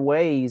secrets or your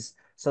ways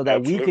so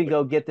that we could Absolutely.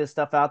 go get this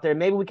stuff out there.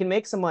 Maybe we can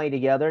make some money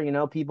together. You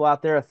know, people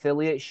out there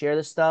affiliate share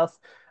this stuff,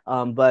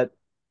 but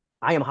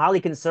I am highly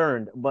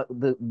concerned what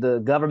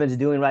the government is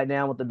doing right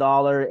now with the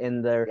dollar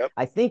and Yep.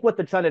 I think what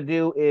they're trying to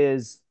do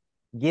is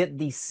get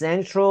the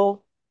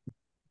central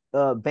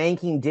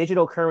banking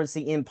digital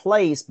currency in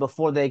place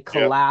before they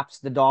Yep. collapse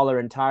the dollar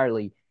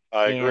entirely.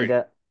 I And agree.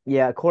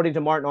 yeah, according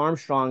to Martin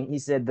Armstrong, he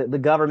said that the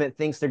government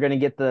thinks they're going to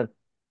get the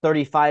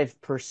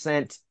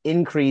 35%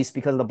 increase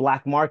because of the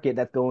black market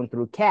that's going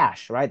through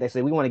cash, right? They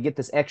say we want to get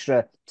this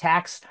extra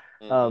tax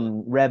Mm-hmm.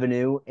 Of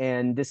revenue,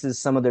 and this is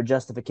some of their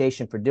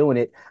justification for doing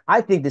it.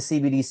 I think the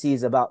CBDC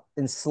is about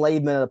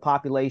enslavement of the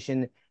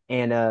population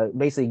and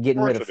basically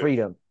getting rid course of it is.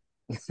 freedom.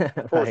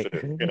 Of course Right. it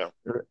is.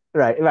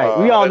 Right.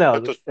 We all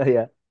At know. the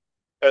Yeah.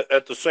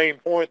 at the same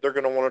point, they're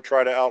going to want to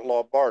try to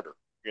outlaw barter.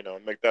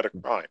 And make that a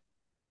crime.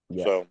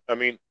 Yeah. So, I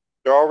mean,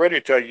 they already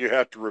tell you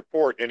have to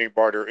report any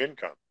barter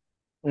income.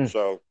 Mm,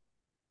 So,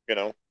 you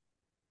know,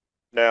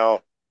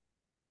 now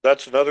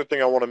that's another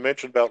thing I want to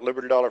mention about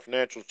Liberty Dollar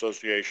Financial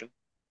Association.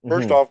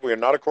 First hmm off, we are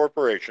not a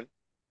corporation.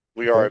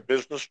 We are a Okay.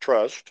 business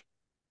trust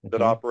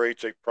that hmm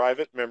operates a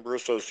private member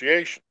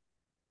association.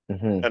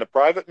 hmm And a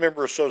private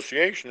member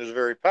association is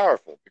very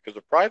powerful because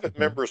a private hmm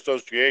member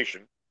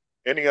association,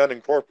 any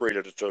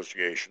unincorporated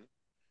association,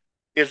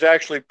 is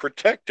actually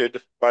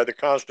protected by the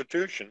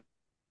Constitution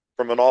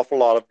from an awful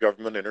lot of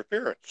government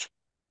interference.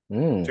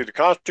 mm See, the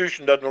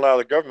Constitution doesn't allow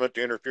the government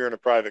to interfere in a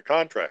private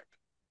contract.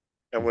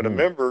 And when a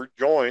hmm member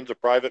joins a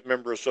private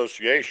member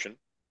association,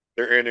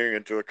 they're entering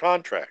into a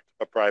contract,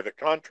 a private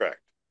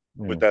contract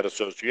with mm that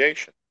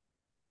association.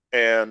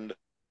 And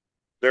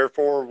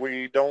therefore,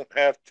 we don't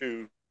have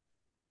to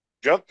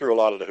jump through a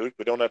lot of the hoops.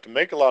 We don't have to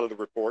make a lot of the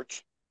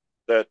reports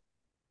that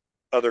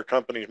other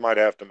companies might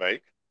have to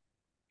make.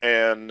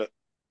 And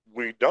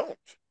we don't.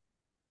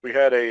 We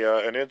had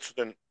an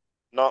incident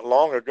not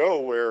long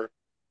ago where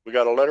we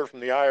got a letter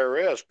from the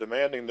IRS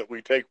demanding that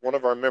we take one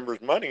of our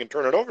members' money and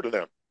turn it over to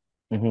them.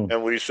 hmm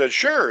And we said,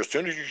 sure, as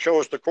soon as you show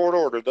us the court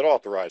order that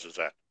authorizes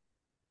that.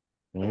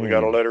 And we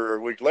got a mm letter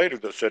a week later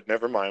that said,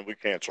 never mind, we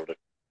canceled it.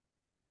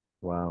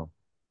 Wow.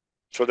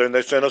 So then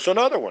they sent us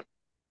another one.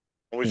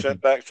 And we hmm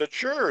sent back, said,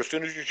 sure, as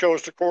soon as you show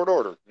us the court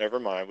order, never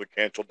mind, we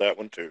canceled that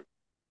one too.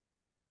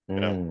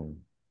 You know,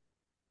 mm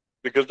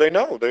because they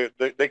know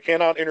they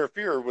cannot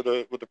interfere with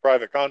a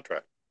private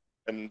contract.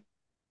 And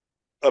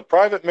a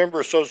private member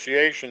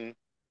association,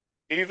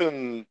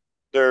 even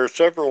there are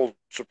several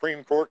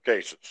Supreme Court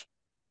cases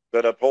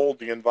that uphold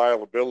the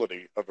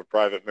inviolability of a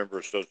private member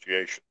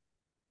association.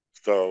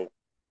 So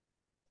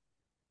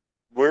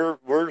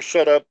we're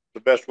set up the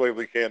best way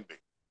we can be.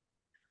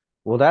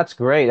 Well, that's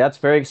great. That's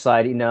very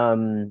exciting.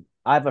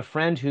 I have a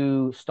friend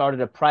who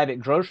started a private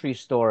grocery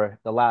store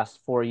the last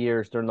 4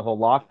 years during the whole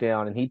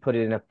lockdown, and he put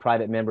it in a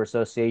private member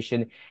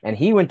association, and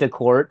he went to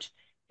court.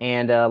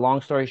 And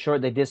long story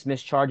short, they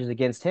dismissed charges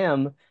against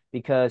him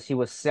because he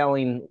was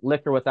selling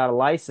liquor without a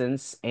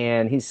license,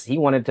 and he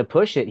wanted to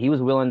push it. He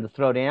was willing to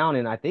throw down,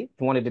 and I think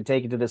wanted to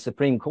take it to the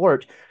Supreme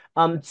Court.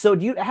 So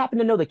do you happen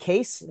to know the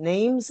case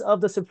names of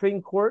the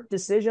Supreme Court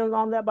decisions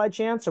on that by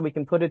chance, or we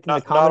can put it in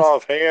the Not comments?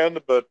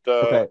 offhand, but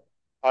Okay.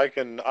 I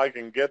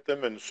can get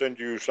them and send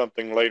you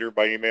something later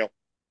by email.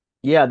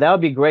 Yeah, that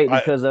would be great I,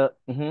 because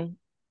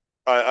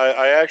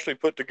I actually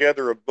put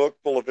together a book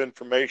full of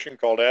information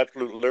called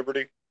Absolute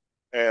Liberty,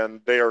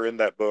 and they are in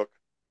that book.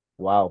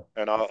 wow,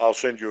 And I'll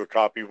send you a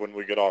copy when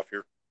we get off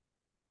here.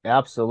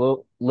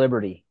 absolute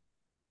liberty.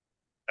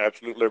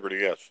 Absolute Liberty,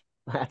 yes.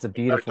 That's a In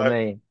fact, beautiful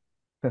name.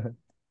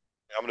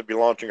 I'm going to be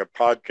launching a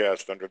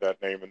podcast under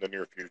that name in the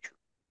near future.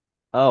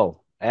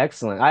 Oh,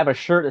 excellent. I have a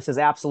shirt that says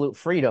absolute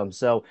freedom.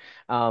 So,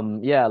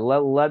 yeah,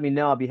 let me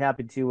know. I'll be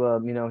happy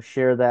to,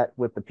 share that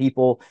with the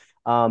people,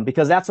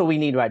 because that's what we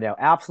need right now.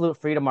 Absolute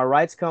freedom. Our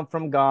rights come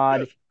from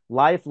God, Yes,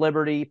 life,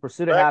 liberty,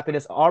 pursuit of exactly.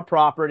 happiness, our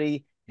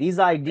property. These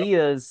Yep,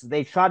 ideas,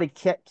 they try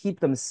to keep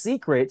them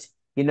secret,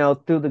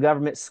 through the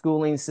government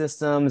schooling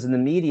systems and the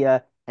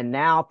media. And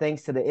now,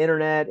 thanks to the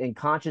internet and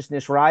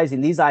consciousness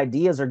rising, these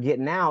ideas are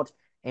getting out.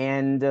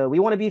 And we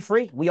want to be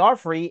free. We are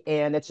free,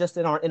 and it's just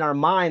in our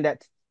mind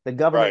that the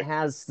government right.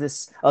 has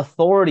this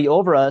authority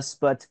over us,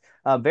 but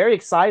very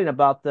excited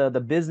about the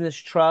business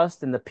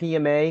trust and the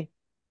PMA.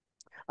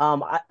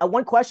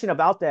 One question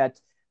about that.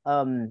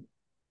 Um,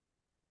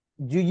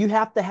 do you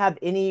have to have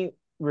any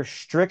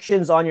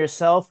restrictions on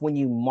yourself when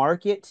you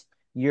market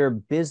your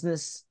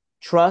business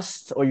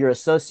trust or your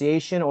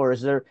association, or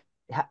is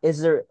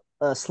there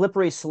a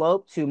slippery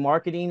slope to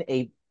marketing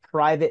a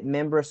private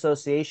member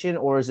association,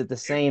 or is it the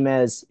same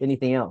as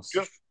anything else?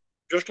 Just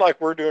just like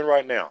we're doing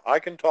right now. I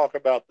can talk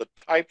about the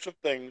types of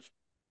things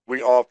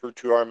we offer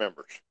to our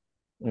members,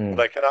 but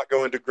Mm, I cannot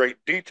go into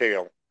great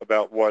detail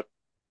about what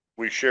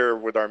we share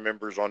with our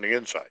members on the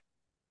inside.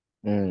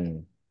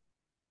 mm,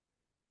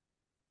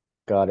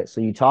 got it.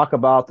 So you talk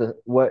about the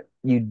what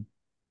you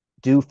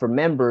do for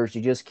members,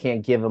 you just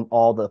can't give them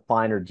all the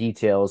finer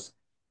details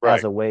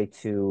as Right, a way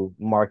to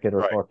market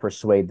or, right. or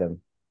persuade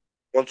them.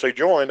 Once they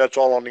join, that's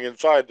all on the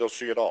inside. They'll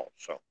see it all.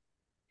 So,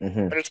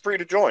 Hmm. and it's free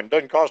to join. It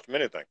doesn't cost them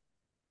anything.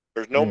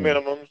 There's no Mm,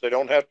 minimums. They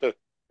don't have to.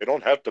 They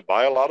don't have to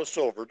buy a lot of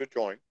silver to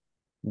join.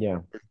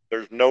 yeah.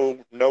 There's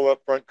no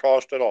upfront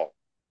cost at all.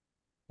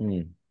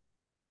 Mm.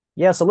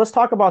 Yeah, so let's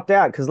talk about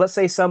that because let's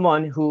say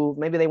someone who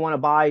maybe they want to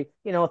buy,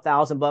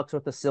 $1,000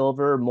 worth of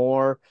silver or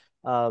more.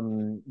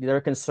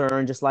 They're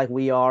concerned just like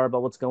we are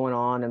about what's going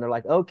on, and they're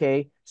like,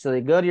 okay, so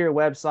they go to your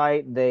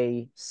website,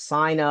 they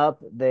sign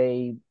up,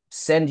 they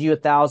send you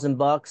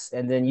 $1,000,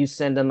 and then you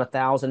send them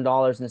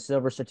 $1,000 in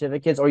silver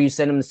certificates, or you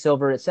send them the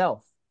silver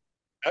itself.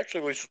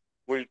 Actually,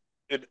 we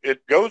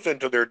it goes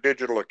into their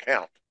digital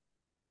account,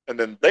 and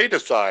then they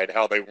decide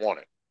how they want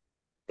it.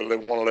 Whether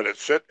they want to let it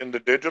sit in the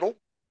digital,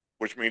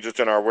 which means it's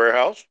in our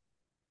warehouse,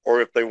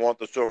 or if they want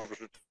the silver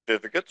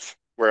certificates,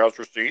 warehouse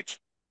receipts,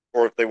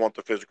 or if they want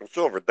the physical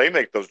silver. They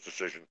make those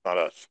decisions, not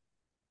us.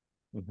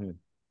 Hmm.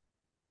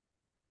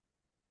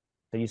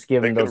 So you just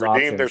give They them can those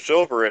redeem their options.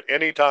 silver at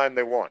any time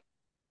they want.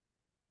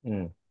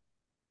 Mm.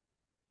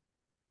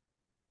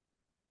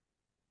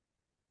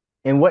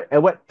 And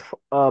at what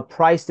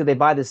price do they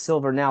buy the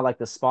silver now, like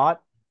the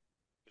spot?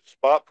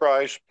 Spot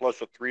price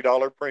plus a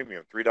 $3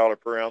 premium, $3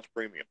 per ounce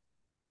premium.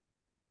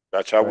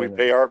 That's how we Very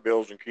pay nice. our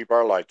bills and keep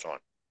our lights on.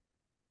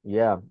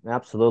 Yeah,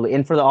 absolutely.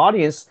 And for the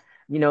audience,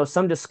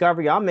 some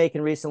discovery I'm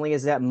making recently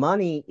is that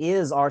money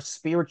is our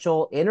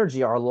spiritual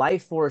energy, our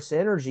life force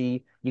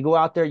energy. You go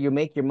out there, you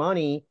make your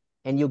money,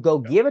 and you go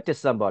Yeah. give it to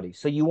somebody.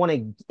 So you want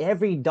to,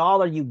 every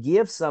dollar you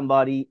give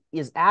somebody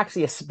is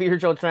actually a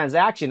spiritual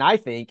transaction, I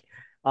think.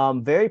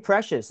 Very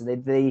precious.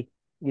 They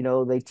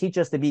teach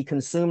us to be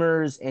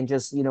consumers and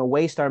just,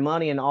 waste our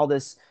money and all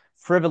this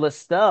frivolous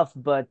stuff.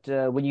 But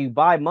when you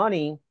buy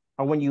money,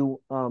 or when you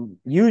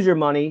use your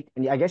money,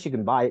 and I guess you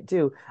can buy it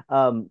too,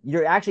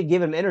 you're actually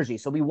giving them energy.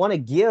 So we want to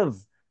give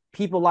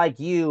people like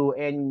you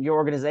and your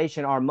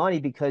organization our money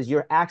because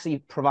you're actually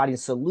providing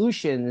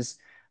solutions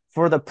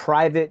for the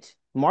private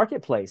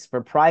marketplace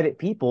for private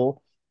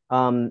people.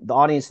 The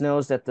audience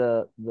knows that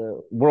the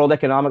World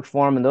Economic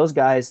Forum and those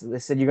guys, they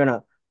said you're going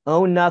to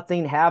own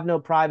nothing, have no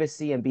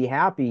privacy, and be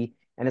happy.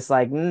 And it's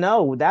like,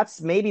 no, that's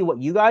maybe what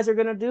you guys are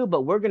going to do,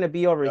 but we're going to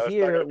be over No, it's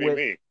not going here to be with.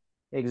 me.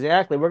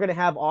 Exactly. We're going to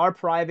have our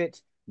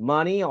private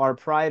money, our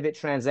private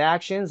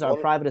transactions, our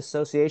One, private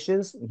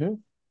associations.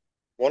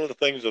 one of the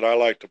things that I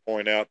like to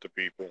point out to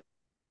people,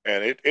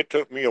 and it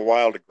took me a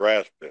while to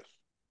grasp this,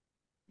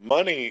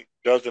 money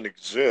doesn't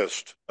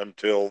exist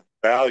until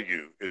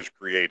value is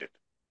created,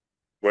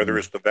 whether Mm-hmm.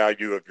 it's the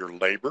value of your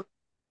labor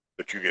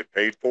that you get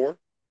paid for,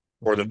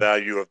 or the Mm-hmm.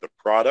 value of the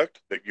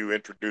product that you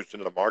introduce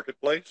into the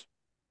marketplace,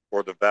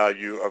 or the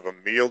value of a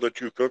meal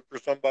that you cook for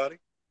somebody.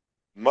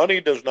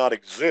 Money does not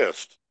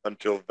exist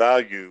until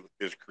value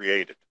is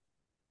created.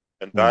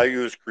 And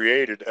value is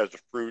created as a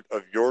fruit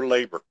of your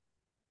labor,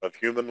 of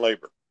human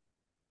labor.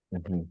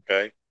 Mm-hmm.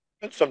 Okay.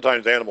 And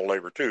sometimes animal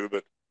labor too,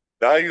 but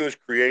value is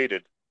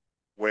created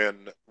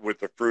when with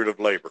the fruit of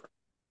labor,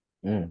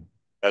 Mm-hmm.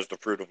 as the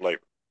fruit of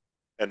labor.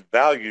 And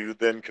value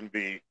then can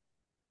be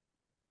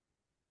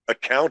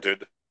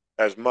accounted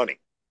as money.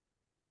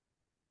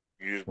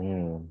 You,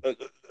 Mm-hmm.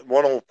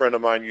 one old friend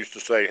of mine used to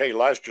say, "Hey,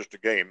 life's just a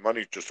game.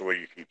 Money's just the way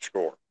you keep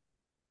score."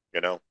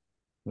 You know,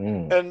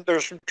 Mm-hmm. and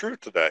there's some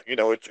truth to that.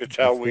 It's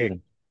how That's we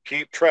good.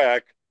 keep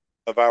track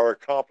of our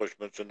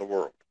accomplishments in the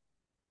world.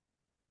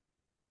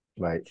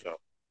 Right. So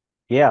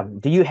Yeah.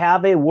 Do you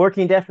have a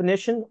working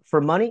definition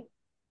for money?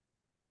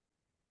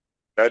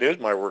 that is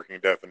my working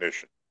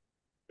definition.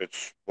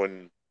 It's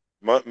when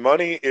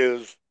money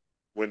is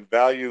when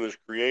value is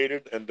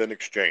created and then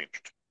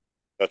exchanged.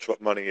 That's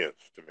what money is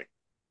to me.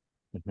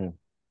 Hmm.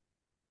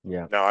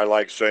 Yeah. Now, I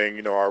like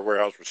saying, our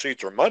warehouse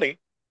receipts are money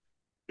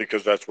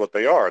because that's what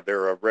they are.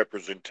 They're a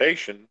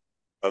representation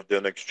of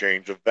the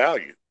exchange of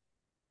value,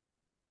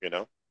 you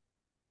know,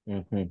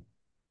 Hmm.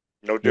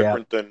 no Yeah.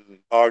 different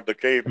than Og the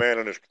caveman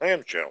and his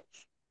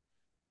clamshells,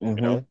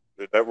 you Hmm. know,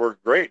 that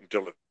worked great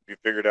until you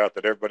figured out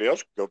that everybody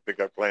else could go pick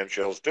up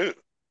clamshells too,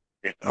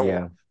 you know.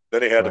 Yeah.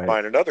 Then he had to Right.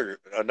 find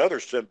another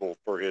symbol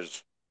for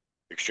his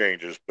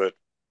exchanges, but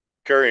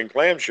carrying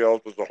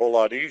clamshells was a whole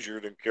lot easier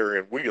than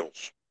carrying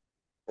wheels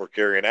or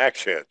carrying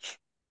axe heads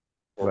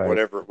or Right.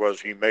 whatever it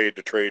was he made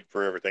to trade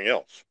for everything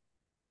else.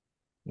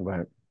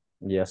 Right.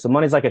 Yeah. So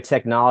money's like a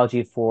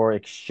technology for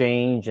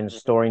exchange and Mm-hmm.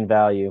 storing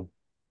value.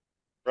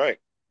 Right.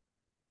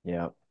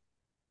 Yeah.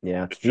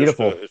 Yeah. It's It's just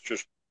a. beautiful. It's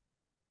just.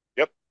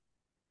 Yep.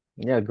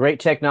 Yeah, great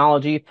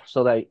technology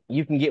so that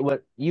you can get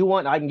what you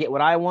want, I can get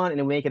what I want,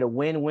 and make it a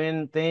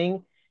win-win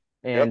thing.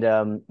 Yep. And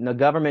the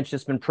government's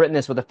just been printing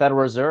this with the Federal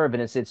Reserve,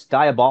 and it's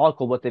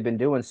diabolical what they've been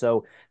doing.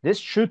 So this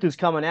truth is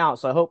coming out.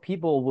 So I hope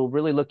people will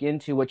really look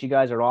into what you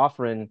guys are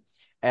offering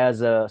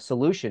as a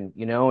solution,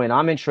 And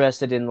I'm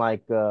interested in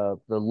like the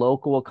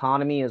local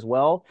economy as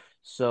well.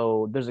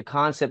 So there's a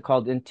concept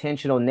called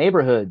intentional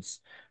neighborhoods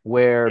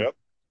where Yep.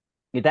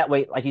 that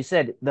way, like you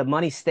said, the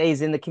money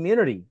stays in the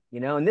community.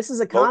 And this is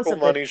a Local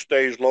concept that, money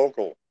stays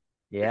local.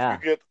 yeah,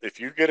 If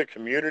you get a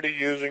community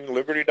using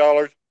Liberty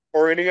dollars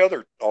or any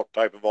other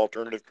type of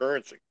alternative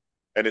currency,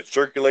 and it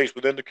circulates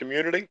within the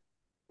community,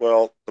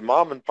 well, the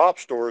mom and pop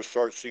stores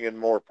start seeing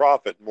more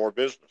profit, and more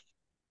business.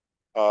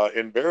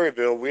 In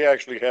Berryville, we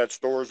actually had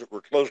stores that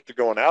were close to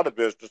going out of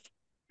business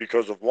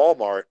because of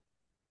Walmart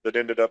that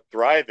ended up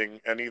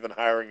thriving and even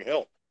hiring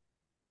help.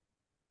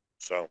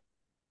 So,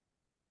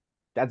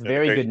 that's in the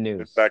very case good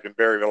news. back in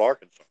Berryville,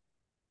 Arkansas.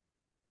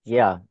 So,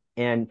 Yeah.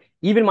 And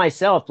even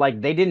myself,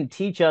 like they didn't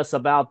teach us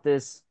about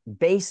this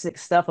basic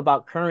stuff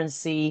about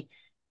currency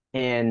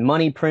and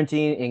money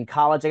printing in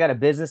college. I got a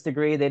business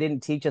degree. They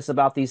didn't teach us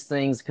about these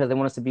things because they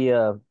want us to be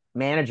a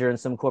manager in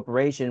some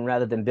corporation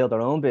rather than build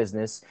our own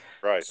business.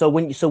 right. So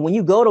when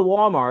you go to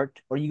Walmart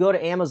or you go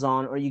to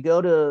Amazon or you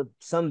go to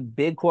some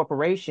big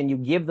corporation, you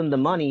give them the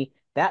money,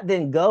 that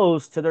then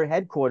goes to their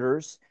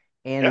headquarters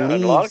and Yeah,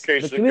 in a lot of leaves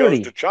the cases, it goes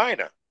to community.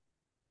 China.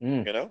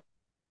 Mm, You know,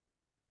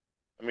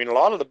 I mean, a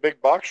lot of the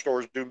big box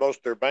stores do most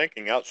of their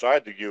banking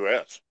outside the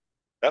U.S.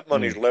 That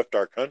money's mm, left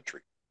our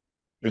country.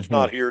 It's hmm.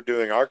 not here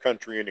doing our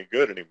country any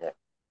good anymore.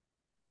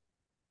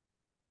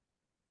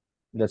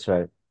 That's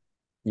right.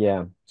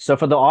 Yeah. So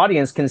for the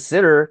audience,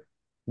 consider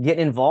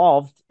getting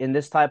involved in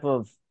this type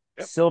of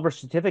Yep. silver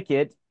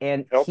certificate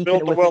and Help keeping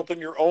build it the within. wealth in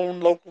your own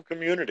local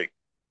community.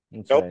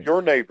 That's Help right.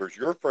 your neighbors,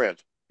 your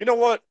friends. You know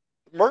what?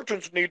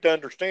 Merchants need to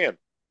understand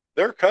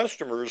their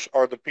customers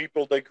are the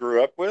people they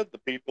grew up with, the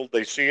people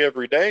they see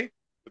every day,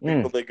 the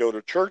people Mm, they go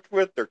to church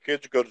with, their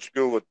kids go to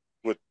school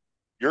with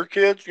your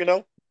kids, hmm.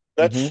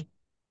 That's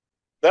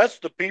that's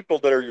the people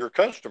that are your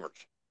customers.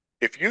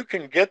 If you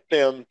can get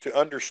them to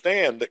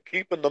understand that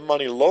keeping the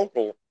money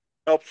local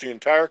helps the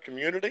entire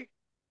community,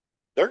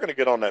 they're going to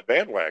get on that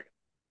bandwagon.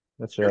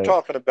 That's You're right.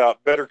 talking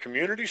about better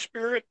community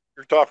spirit.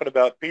 You're talking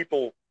about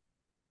people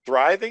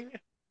thriving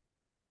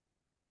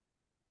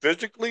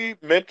physically,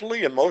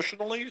 mentally,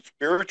 emotionally,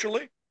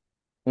 spiritually.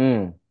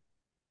 Mm.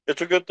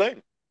 It's a good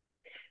thing.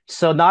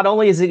 So not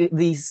only is it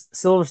these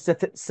silver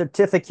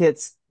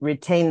certificates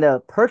retain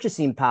the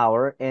purchasing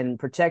power and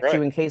protect you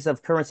Right. in case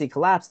of currency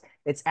collapse,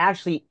 it's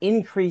actually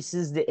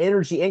increases the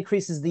energy,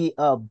 increases the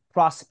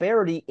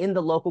prosperity in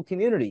the local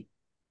community.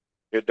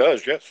 It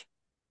does, yes.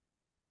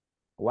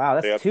 Wow,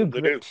 that's They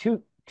absolutely do.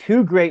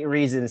 two great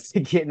reasons to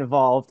get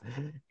involved,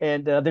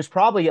 and there's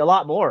probably a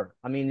lot more.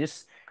 I mean,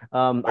 just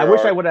I There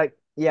wish I are. would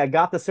have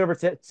got the silver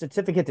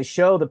certificate to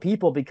show the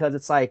people because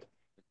it's like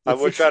I it's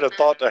wish it's I'd have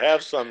thought to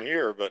have some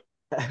here, but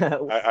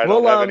I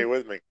don't we'll have any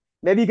with me.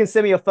 maybe you can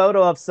send me a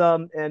photo of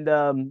some and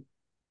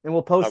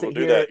we'll I post will it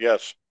do that, here,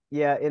 yes.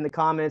 yeah, in the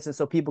comments, and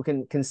so people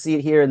can see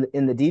it here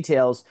in the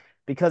details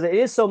because it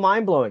is so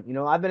mind blowing.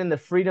 I've been in the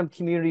freedom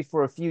community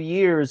for a few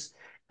years,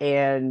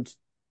 and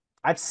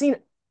I've seen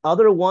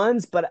other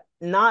ones, but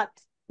not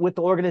with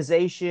the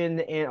organization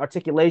and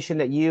articulation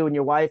that you and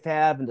your wife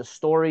have, and the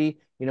story,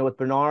 with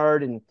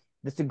Bernard. And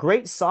it's a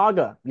great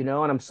saga. And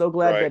I'm so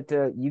glad Right.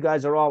 that you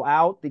guys are all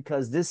out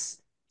because this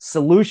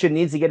solution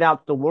needs to get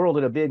out to the world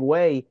in a big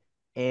way.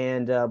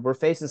 And we're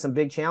facing some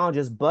big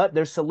challenges, but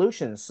there's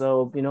solutions.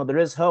 So, there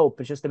is hope.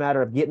 It's just a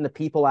matter of getting the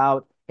people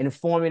out,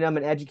 informing them,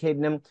 and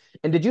educating them.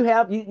 And did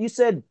you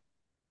said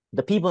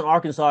the people in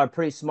Arkansas are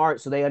pretty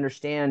smart, so they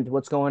understand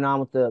what's going on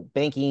with the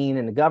banking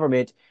and the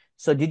government.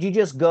 So did you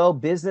just go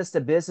business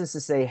to business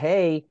to say,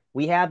 "Hey,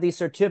 we have these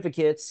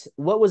certificates"?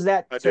 What was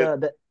that? I did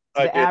The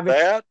I the did average?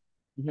 that,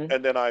 Mhm.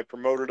 and then I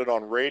promoted it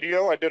on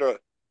radio.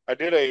 I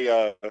did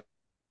a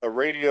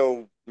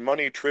radio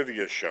money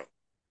trivia show.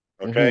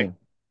 Okay, Hmm.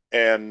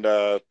 and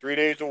 3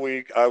 days a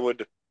week I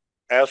would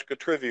ask a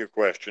trivia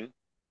question,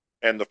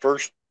 and the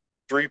first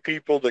three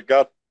people that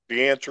got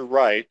the answer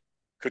right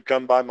could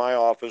come by my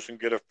office and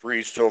get a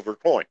free silver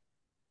coin.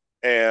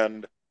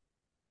 And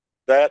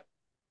that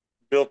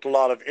built a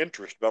lot of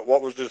interest about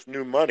what was this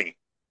new money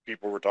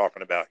people were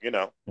talking about.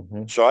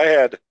 Hmm. So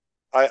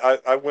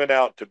I went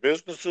out to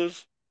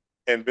businesses,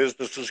 and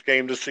businesses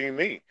came to see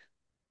me.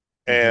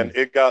 And Hmm.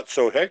 it got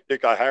so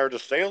hectic, I hired a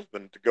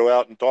salesman to go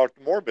out and talk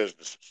to more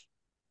businesses.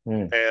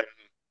 Hmm. And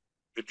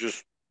it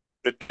just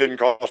it didn't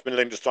cost me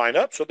anything to sign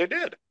up, so they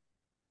did.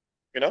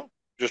 You know,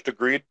 just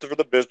agreed for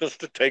the business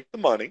to take the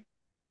money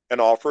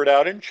and offer it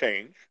out in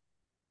change.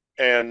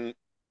 And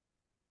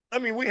I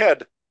mean, we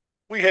had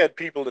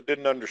people that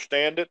didn't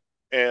understand it,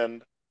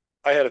 and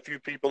I had a few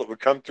people that would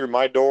come through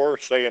my door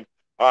saying,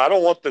 "I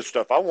don't want this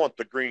stuff. I want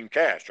the green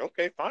cash."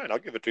 Okay, fine, I'll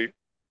give it to you,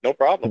 no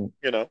problem.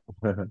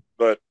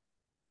 But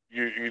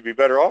you'd be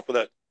better off with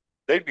that.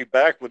 They'd be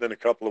back within a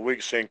couple of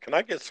weeks saying, "Can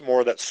I get some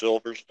more of that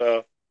silver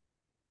stuff?"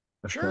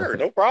 Sure,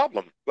 no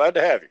problem. Glad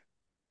to have you.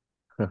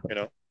 You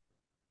know.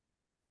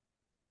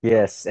 So,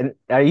 Yes. And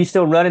are you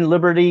still running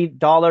Liberty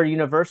Dollar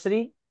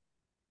University?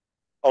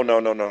 oh no,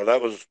 no, no.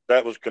 That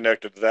was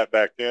connected to that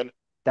back then.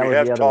 That We was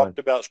the have other one. talked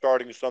about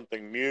starting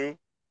something new,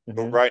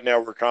 but Hmm. right now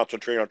we're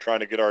concentrating on trying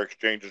to get our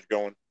exchanges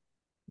going.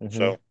 Hmm.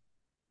 So,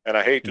 and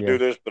I hate to do Yeah.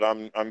 this, but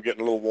I'm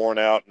getting a little worn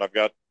out, and I've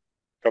got a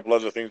couple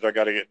other things I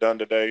got to get done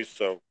today,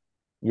 so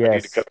I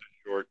need to cut Yes. this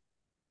short.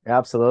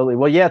 Absolutely.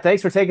 Well, yeah,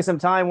 thanks for taking some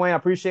time, Wayne. I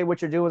appreciate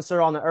what you're doing,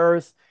 sir, on the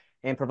earth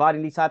and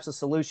providing these types of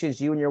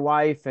solutions, you and your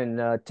wife, and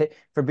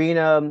for being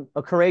a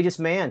courageous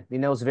man.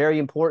 It's very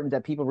important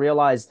that people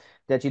realize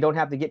that you don't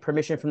have to get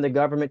permission from the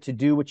government to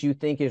do what you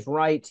think is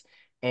right.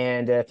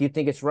 And if you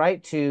think it's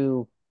right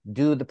to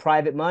do the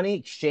private money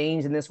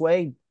exchange in this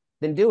way,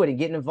 then do it and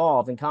get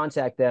involved and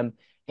contact them.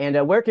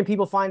 And where can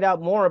people find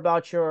out more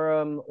about your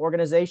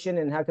organization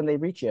and how can they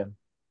reach you?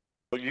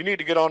 But you need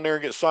to get on there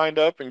and get signed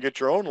up and get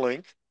your own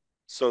link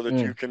so that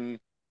Mm.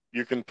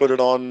 you can put it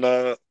on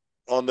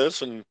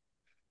this and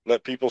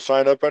let people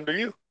sign up under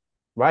you.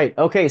 Right.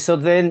 Okay. So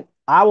then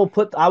I will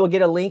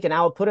get a link and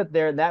I will put it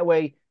there. That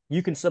way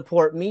you can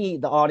support me,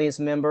 the audience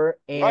member,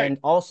 Right. and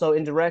also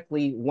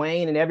indirectly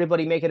Wayne and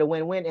everybody make it a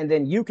win-win. And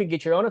then you can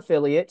get your own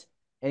affiliate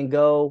and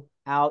go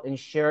out and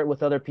share it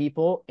with other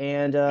people.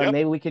 And Yep.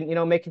 maybe we can,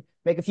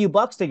 make a few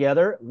bucks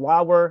together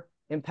while we're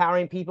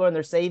empowering people in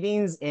their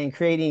savings and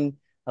creating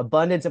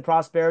abundance and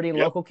prosperity in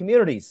Yep. local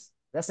communities.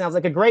 That sounds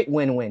like a great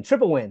win-win,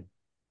 triple win.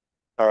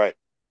 All right.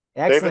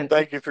 David, Excellent.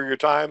 thank you for your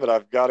time, but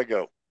I've got to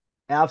go.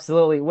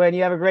 Absolutely. Wen,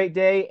 you have a great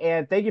day.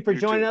 And thank you for You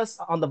joining too. us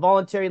on the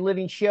Voluntary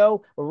Living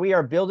Show, where we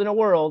are building a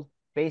world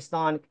based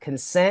on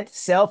consent,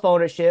 self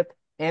ownership,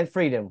 and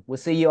freedom. We'll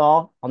see you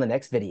all on the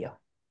next video.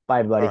 Bye, All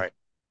everybody. right.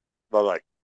 Bye bye.